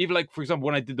like even like, for example,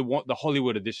 when I did the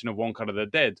Hollywood edition of One Cut of the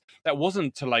Dead, that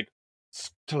wasn't to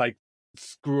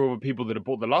screw over people that had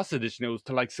bought the last edition. It was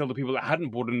to like sell the people that hadn't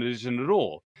bought an edition at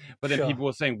all. But then Sure. people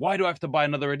were saying, "Why do I have to buy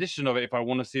another edition of it if I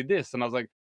want to see this?" And I was like,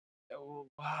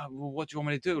 well, what do you want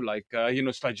me to do? Like,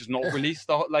 should I just not release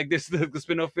like this the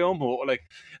spin-off film, or like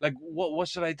what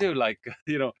should I do? Like,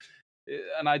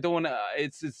 and I don't want to.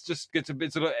 It's just gets a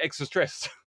bit sort of extra stress.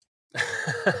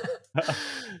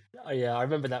 Oh, yeah, I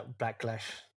remember that backlash.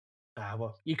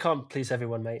 Well, you can't please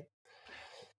everyone, mate.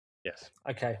 Yes.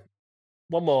 Okay,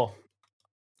 one more.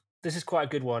 This is quite a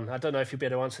good one. I don't know if you'll be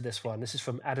able to answer this one. This is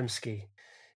from Adamski.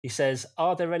 He says,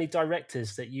 "Are there any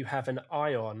directors that you have an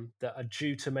eye on that are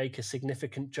due to make a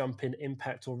significant jump in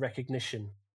impact or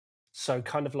recognition?" So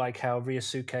kind of like how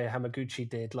Ryosuke Hamaguchi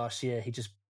did last year. He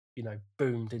just,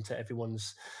 boomed into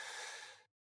everyone's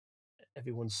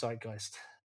zeitgeist.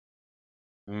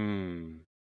 Hmm.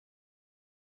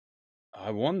 I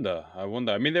wonder. I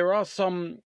mean, there are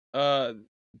some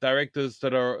directors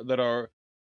that are.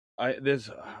 This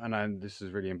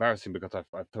is really embarrassing because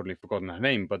I've totally forgotten her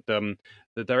name. But the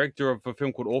director of a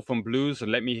film called Orphan Blues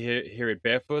and Let Me Hear It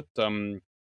Barefoot.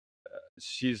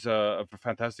 She's a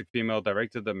fantastic female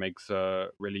director that makes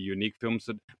really unique films.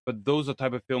 But those are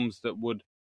type of films that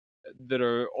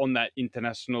are on that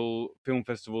international film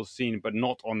festival scene, but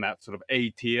not on that sort of A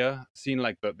tier scene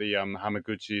like the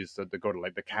Hamaguchis that go to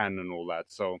like the Cannes and all that.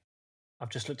 So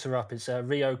I've just looked her up. It's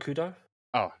Rio Kudo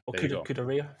or there you go. Kudo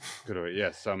Rio. Kudo,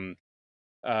 yes.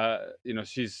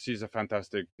 She's a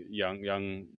fantastic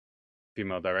young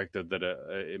female director that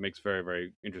it makes very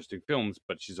very interesting films,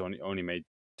 but she's only made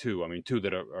two. I mean, two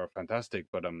that are fantastic.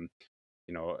 But I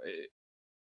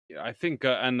think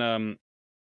and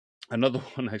another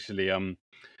one actually,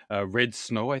 Red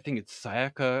Snow. I think it's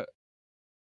Sayaka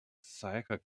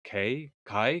Kai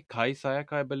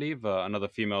Sayaka, I believe. Another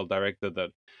female director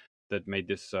that made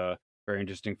this very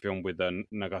interesting film with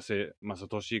Nagase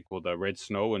Masatoshi called Red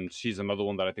Snow, and she's another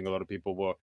one that I think a lot of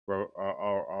people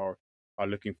are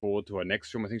looking forward to her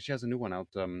next film. I think she has a new one out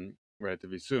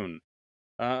relatively soon.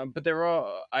 But there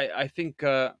are, I think,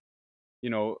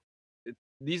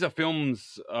 these are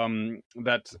films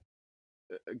that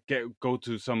go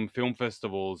to some film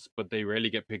festivals, but they rarely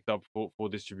get picked up for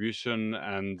distribution.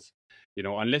 And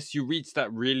unless you reach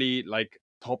that really like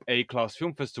top A class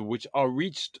film festival, which are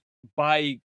reached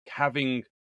by having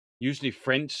usually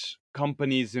French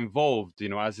companies involved,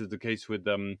 as is the case with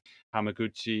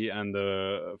Hamaguchi and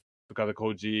Fukada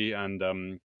Koji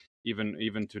and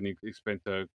even to an extent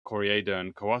Koreeda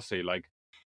and Kawase. Like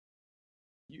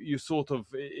you sort of,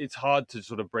 it's hard to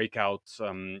sort of break out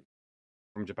from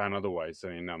Japan otherwise. I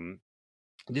mean,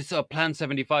 this Plan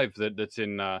 75 that's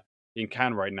in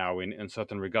Cannes right now in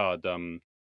certain regard.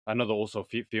 Another also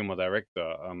female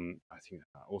director. I think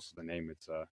also the name it's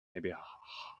maybe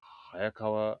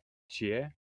Hayakawa Chie,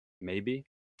 maybe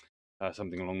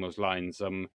something along those lines.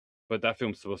 But that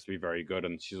film's supposed to be very good,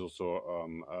 and she's also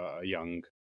a young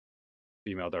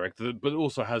female director, but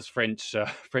also has French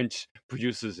French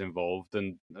producers involved,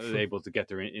 and able to get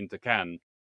her into Cannes.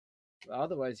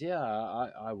 Otherwise, yeah,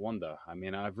 I wonder. I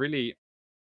mean, I've really,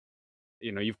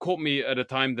 you've caught me at a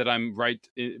time that I'm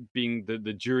being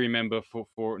the jury member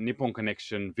for Nippon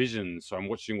Connection Vision. So I'm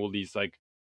watching all these like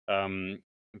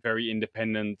very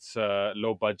independent,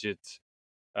 low budget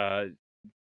uh,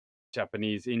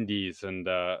 Japanese indies, and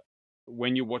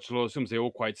when you watch a lot of films, they're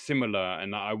all quite similar.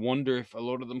 And I wonder if a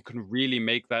lot of them can really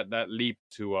make that leap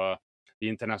to the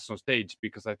international stage,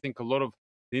 because I think a lot of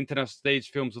the international stage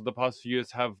films of the past few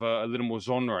years have a little more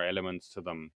genre elements to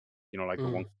them. Like the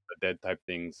One the Dead type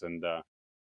things, and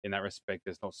in that respect,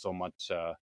 there's not so much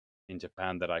in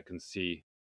Japan that I can see,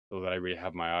 or that I really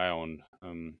have my eye on.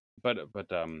 But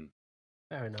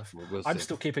Fair enough. we'll I'm see.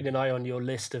 still keeping an eye on your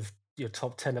list of your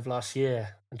top 10 of last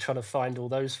year and trying to find all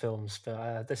those films,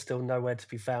 but they're still nowhere to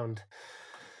be found.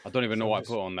 I don't even know So what I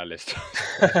just- put on that list.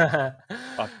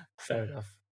 Fair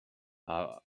enough.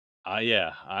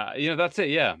 Yeah, that's it.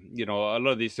 Yeah, a lot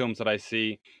of these films that I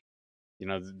see,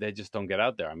 they just don't get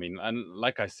out there. I mean, and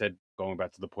like I said, going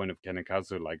back to the point of Ken and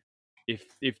Kazu, like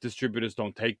if distributors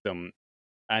don't take them,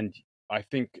 and I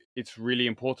think it's really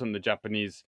important the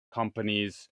Japanese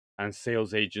companies and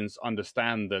sales agents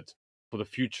understand that for the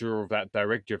future of that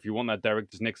director, if you want that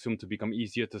director's next film to become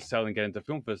easier to sell and get into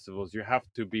film festivals, you have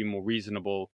to be more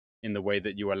reasonable in the way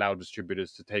that you allow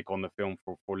distributors to take on the film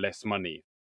for less money.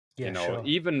 Yeah, sure.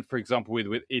 Even for example with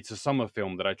It's a Summer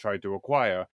Film that I tried to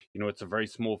acquire, it's a very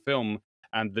small film,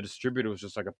 and the distributor was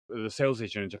just like the sales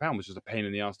agent in Japan was just a pain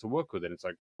in the ass to work with, and it's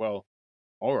like, well,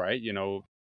 all right,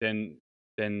 then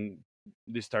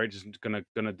this director is gonna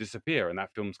disappear, and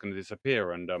that film's gonna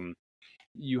disappear, and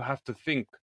you have to think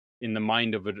in the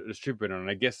mind of a distributor, and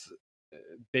I guess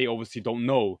they obviously don't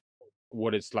know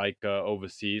what it's like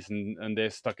overseas, and they're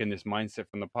stuck in this mindset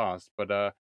from the past,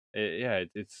 but yeah,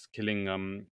 it's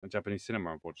killing Japanese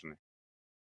cinema, unfortunately.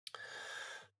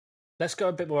 Let's go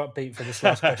a bit more upbeat for this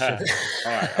last question.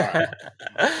 All right.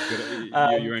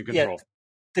 Good. You're in Yeah, control.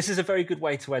 this is a very good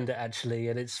way to end it, actually,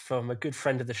 and it's from a good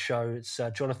friend of the show. It's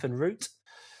Jonathan Root.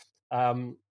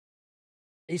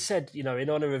 He said, in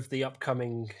honor of the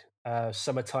upcoming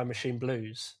Summertime Machine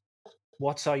Blues,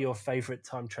 what are your favorite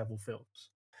time travel films?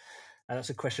 And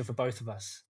that's a question for both of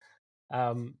us.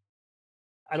 And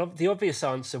the obvious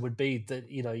answer would be that,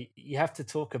 you have to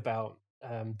talk about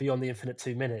Beyond the Infinite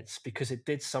 2 Minutes, because it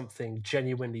did something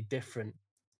genuinely different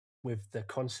with the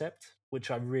concept, which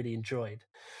I really enjoyed.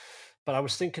 But I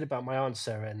was thinking about my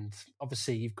answer, and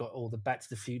obviously you've got all the Back to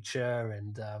the Future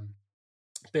and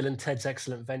Bill and Ted's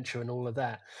Excellent Venture and all of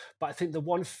that. But I think the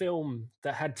one film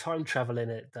that had time travel in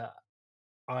it that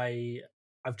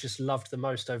I've just loved the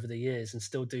most over the years and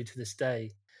still do to this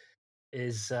day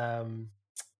is Sam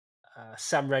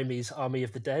Raimi's Army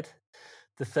of the Dead,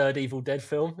 the third Evil Dead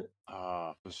film,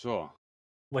 For sure.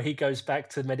 where he goes back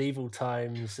to medieval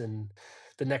times and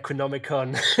the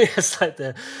Necronomicon. It's like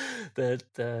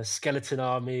the skeleton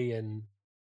army, and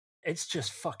it's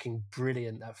just fucking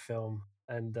brilliant, that film.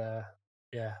 And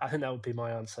yeah, I think that would be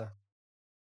my answer.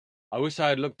 I wish I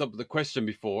had looked up the question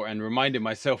before and reminded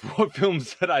myself what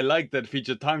films that I like that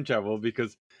feature time travel,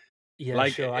 because Yeah,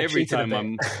 like sure. I every cheated a time bit.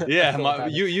 I'm I thought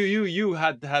about it. you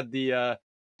had the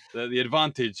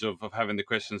advantage of having the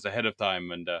questions ahead of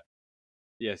time, and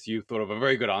yes, you thought of a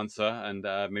very good answer, and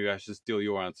maybe I should steal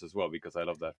your answer as well, because I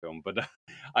love that film. But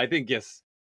I think yes.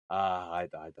 I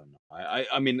don't know.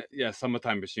 I mean, yeah,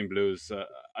 Summertime Machine Blues.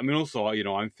 I mean, also,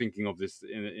 I'm thinking of this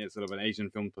in sort of an Asian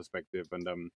film perspective,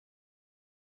 and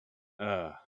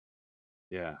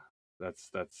yeah,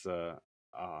 that's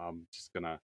I'm just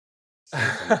gonna say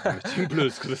Summertime Machine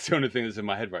Blues because it's the only thing that's in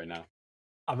my head right now.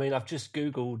 I mean, I've just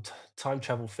Googled time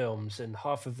travel films, and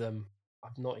half of them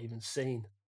I've not even seen.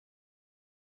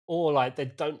 Or like they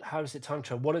don't. How is it time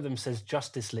travel? One of them says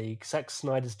Justice League, Zack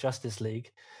Snyder's Justice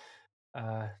League,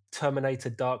 Terminator: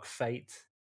 Dark Fate.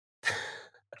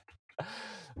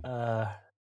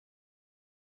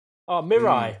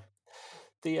 Mirai.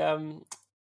 The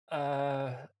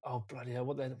oh bloody hell!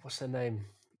 What's their name?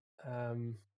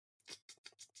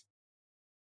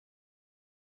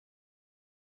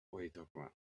 What are you talking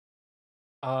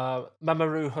about?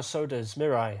 Mamoru Hosoda's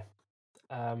Mirai.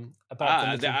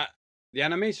 About the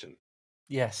animation.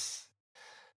 Yes,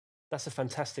 that's a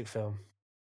fantastic film.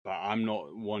 But I'm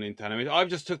not one into animation. I've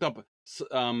just took up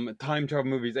time travel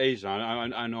movies Asian.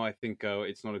 I know. I think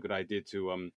it's not a good idea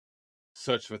to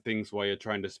search for things while you're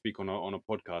trying to speak on a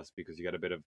podcast, because you get a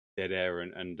bit of dead air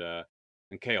and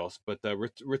chaos. But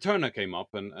Returner came up,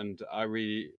 and I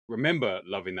really remember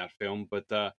loving that film. But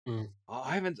I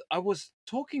haven't. I was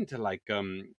talking to I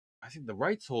think the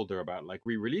rights holder about like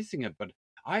re-releasing it, but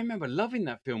I remember loving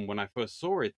that film when I first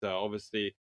saw it.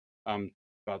 Obviously,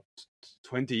 about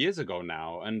 20 years ago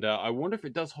now, and I wonder if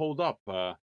it does hold up.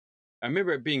 I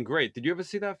remember it being great. Did you ever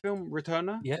see that film,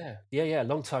 Returner? Yeah, a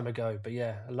long time ago, but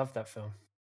yeah, I love that film.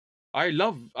 I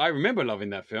remember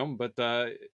loving that film, but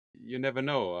you never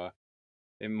know.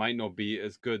 It might not be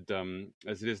as good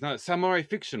as it is now. Samurai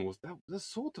Fiction was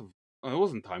sort of. It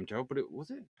wasn't time travel, but was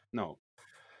it? No.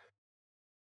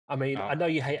 I mean, I know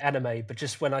you hate anime, but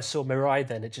just when I saw Mirai,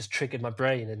 then it just triggered my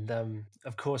brain. And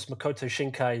of course, Makoto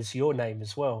Shinkai's Your Name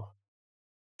as well.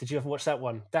 Did you ever watch that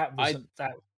one? That was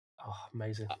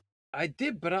amazing. I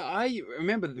did, but I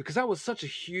remember because that was such a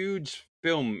huge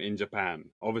film in Japan.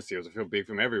 Obviously, it was a big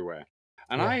film everywhere,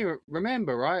 and I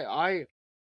remember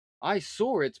I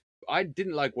saw it. I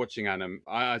didn't like watching anime.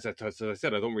 As I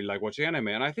said, I don't really like watching anime,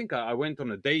 and I think I went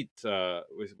on a date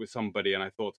with somebody, and I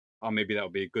thought, oh, maybe that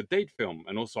would be a good date film,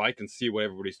 and also I can see what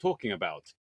everybody's talking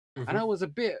about. And I was a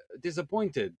bit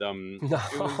disappointed. No,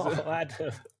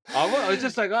 I was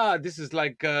just like, this is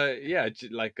like,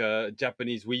 like a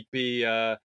Japanese weepy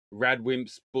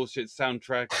Radwimps bullshit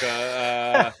soundtrack.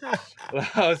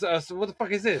 What the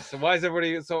fuck is this? Why is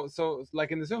everybody so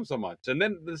liking this film so much? And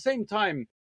then at the same time,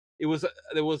 there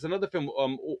was another film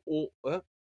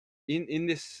in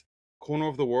this corner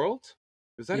of the world.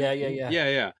 Is that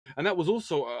yeah, and that was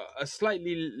also a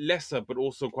slightly lesser but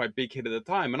also quite big hit at the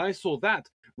time, and I saw that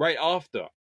right after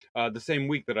the same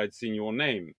week that I'd seen Your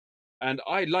Name, and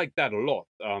I liked that a lot.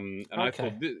 And I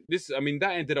thought this, I mean,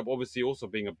 that ended up obviously also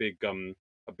being a big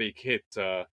hit,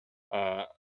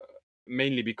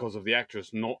 mainly because of the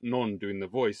actress Non doing the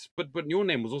voice, but Your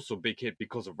Name was also a big hit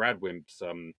because of Radwimps,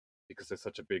 because they're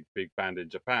such a big band in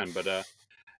Japan. But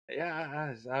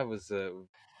yeah, I was.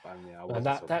 And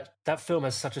that film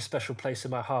has such a special place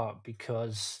in my heart,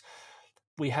 because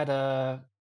we had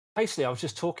basically I was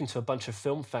just talking to a bunch of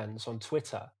film fans on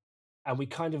Twitter, and we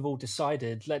kind of all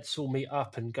decided, let's all meet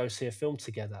up and go see a film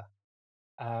together.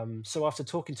 So after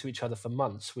talking to each other for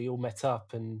months, we all met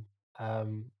up, and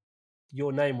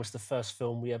Your Name was the first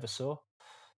film we ever saw,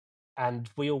 and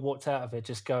we all walked out of it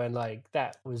just going like,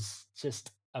 that was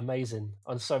just amazing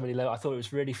on so many levels. I thought it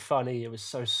was really funny. It was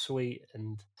so sweet,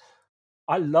 and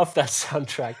I love that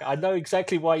soundtrack. I know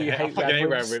exactly why you hate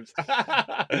Radwimps.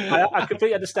 I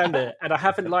completely understand it, and I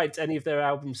haven't liked any of their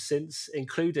albums since,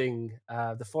 including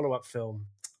the follow-up film,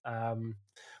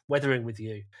 Weathering with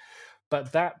You.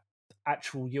 But that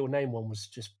actual Your Name one was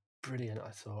just brilliant, I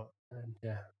thought. And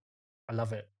yeah, I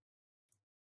love it.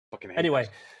 Anyway.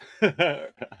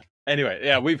 Anyway,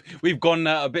 yeah, we've gone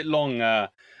a bit long.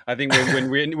 I think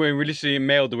when we initially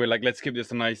mailed, we're like, let's keep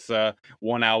this a nice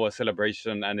 1 hour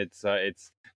celebration, and it's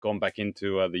gone back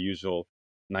into the usual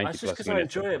 90 That's just plus because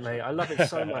minutes. I enjoy it, mate. I love it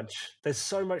so much. There's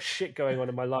so much shit going on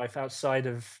in my life outside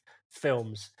of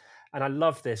films, and I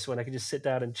love this when I can just sit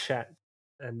down and chat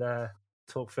and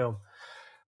talk film.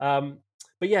 But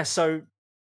yeah, so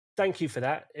thank you for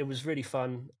that. It was really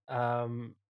fun.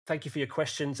 Thank you for your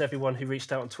questions, everyone who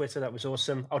reached out on Twitter. That was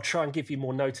awesome. I'll try and give you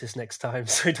more notice next time,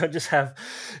 so we don't just have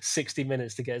 60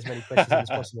 minutes to get as many questions in as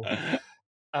possible.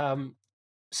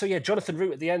 So yeah, Jonathan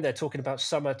Root at the end there talking about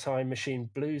Summertime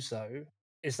Machine Blues, though.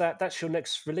 That's your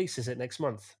next release? Is it next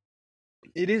month?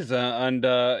 It is, and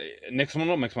next month,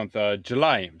 not next month,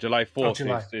 July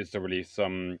 4th is the release.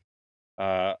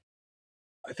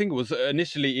 I think it was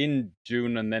initially in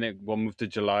June, and then it moved to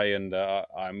July, and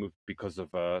I moved because of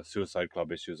Suicide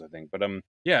Club issues, I think. But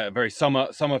yeah, a very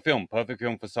summer film, perfect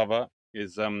film for summer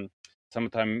is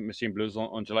Summertime Machine Blues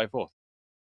on July 4th.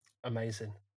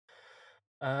 Amazing.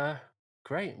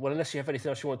 Great. Well, unless you have anything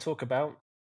else you want to talk about,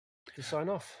 to sign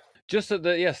off. Just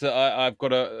I've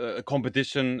got a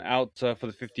competition out for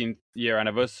the 15th year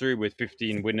anniversary with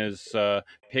 15 winners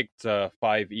picked,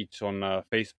 5 each on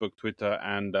Facebook, Twitter,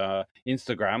 and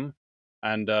Instagram,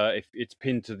 and if it's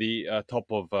pinned to the top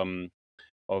of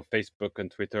Facebook and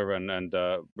Twitter, and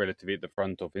relatively at the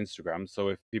front of Instagram. So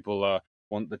if people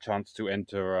want the chance to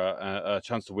enter a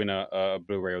chance to win a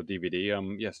Blu-ray or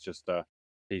DVD, yes, just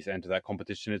please enter that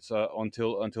competition. It's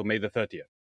until May the 30th.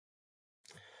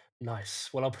 Nice.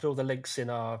 Well, I'll put all the links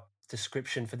in our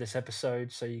description for this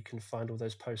episode, so you can find all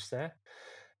those posts there.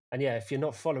 And yeah, if you're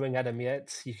not following Adam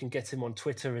yet, you can get him on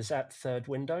Twitter as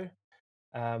 @ThirdWindow,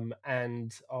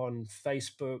 and on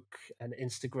Facebook and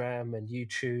Instagram and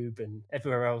YouTube and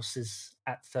everywhere else is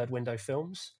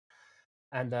 @ThirdWindowFilms.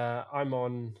 And I'm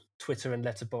on Twitter and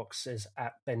Letterboxd as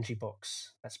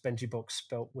 @BenjiBox. That's BenjiBox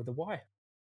spelt with a Y.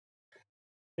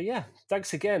 But yeah,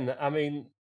 thanks again. I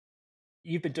mean,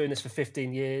 you've been doing this for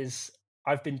 15 years.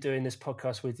 I've been doing this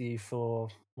podcast with you for,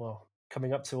 well,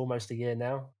 coming up to almost a year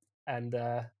now. And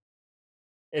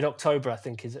in October, I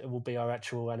think it will be our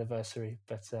actual anniversary.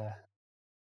 But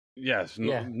yes,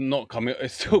 not coming.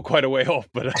 It's still quite a way off,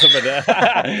 but it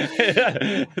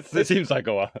seems like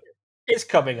a while. It's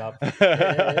coming up.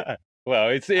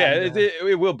 Well,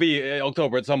 it will be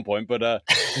October at some point, but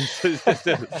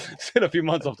still a few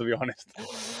months off, to be honest.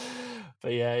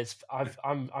 But yeah,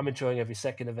 I'm enjoying every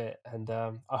second of it, and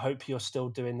I hope you're still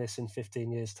doing this in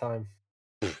 15 years' time.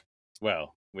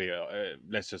 Well, we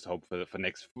let's just hope for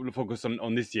next. We'll focus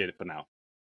on this year for now.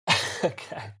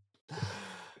 Okay,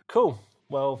 cool.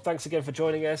 Well, thanks again for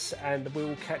joining us, and we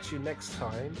will catch you next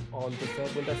time on the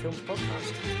Third Window Films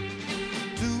podcast.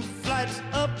 2 flights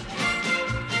up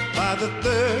by the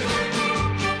third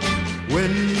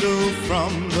window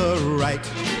from the right.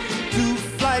 2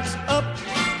 flights up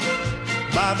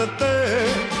by the third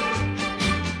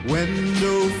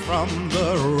window from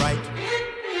the right.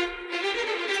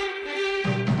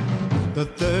 The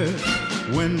third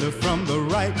window from the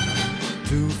right.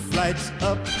 2 flights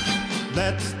up,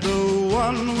 that's the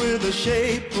one with the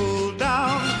shade pulled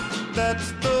down.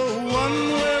 That's the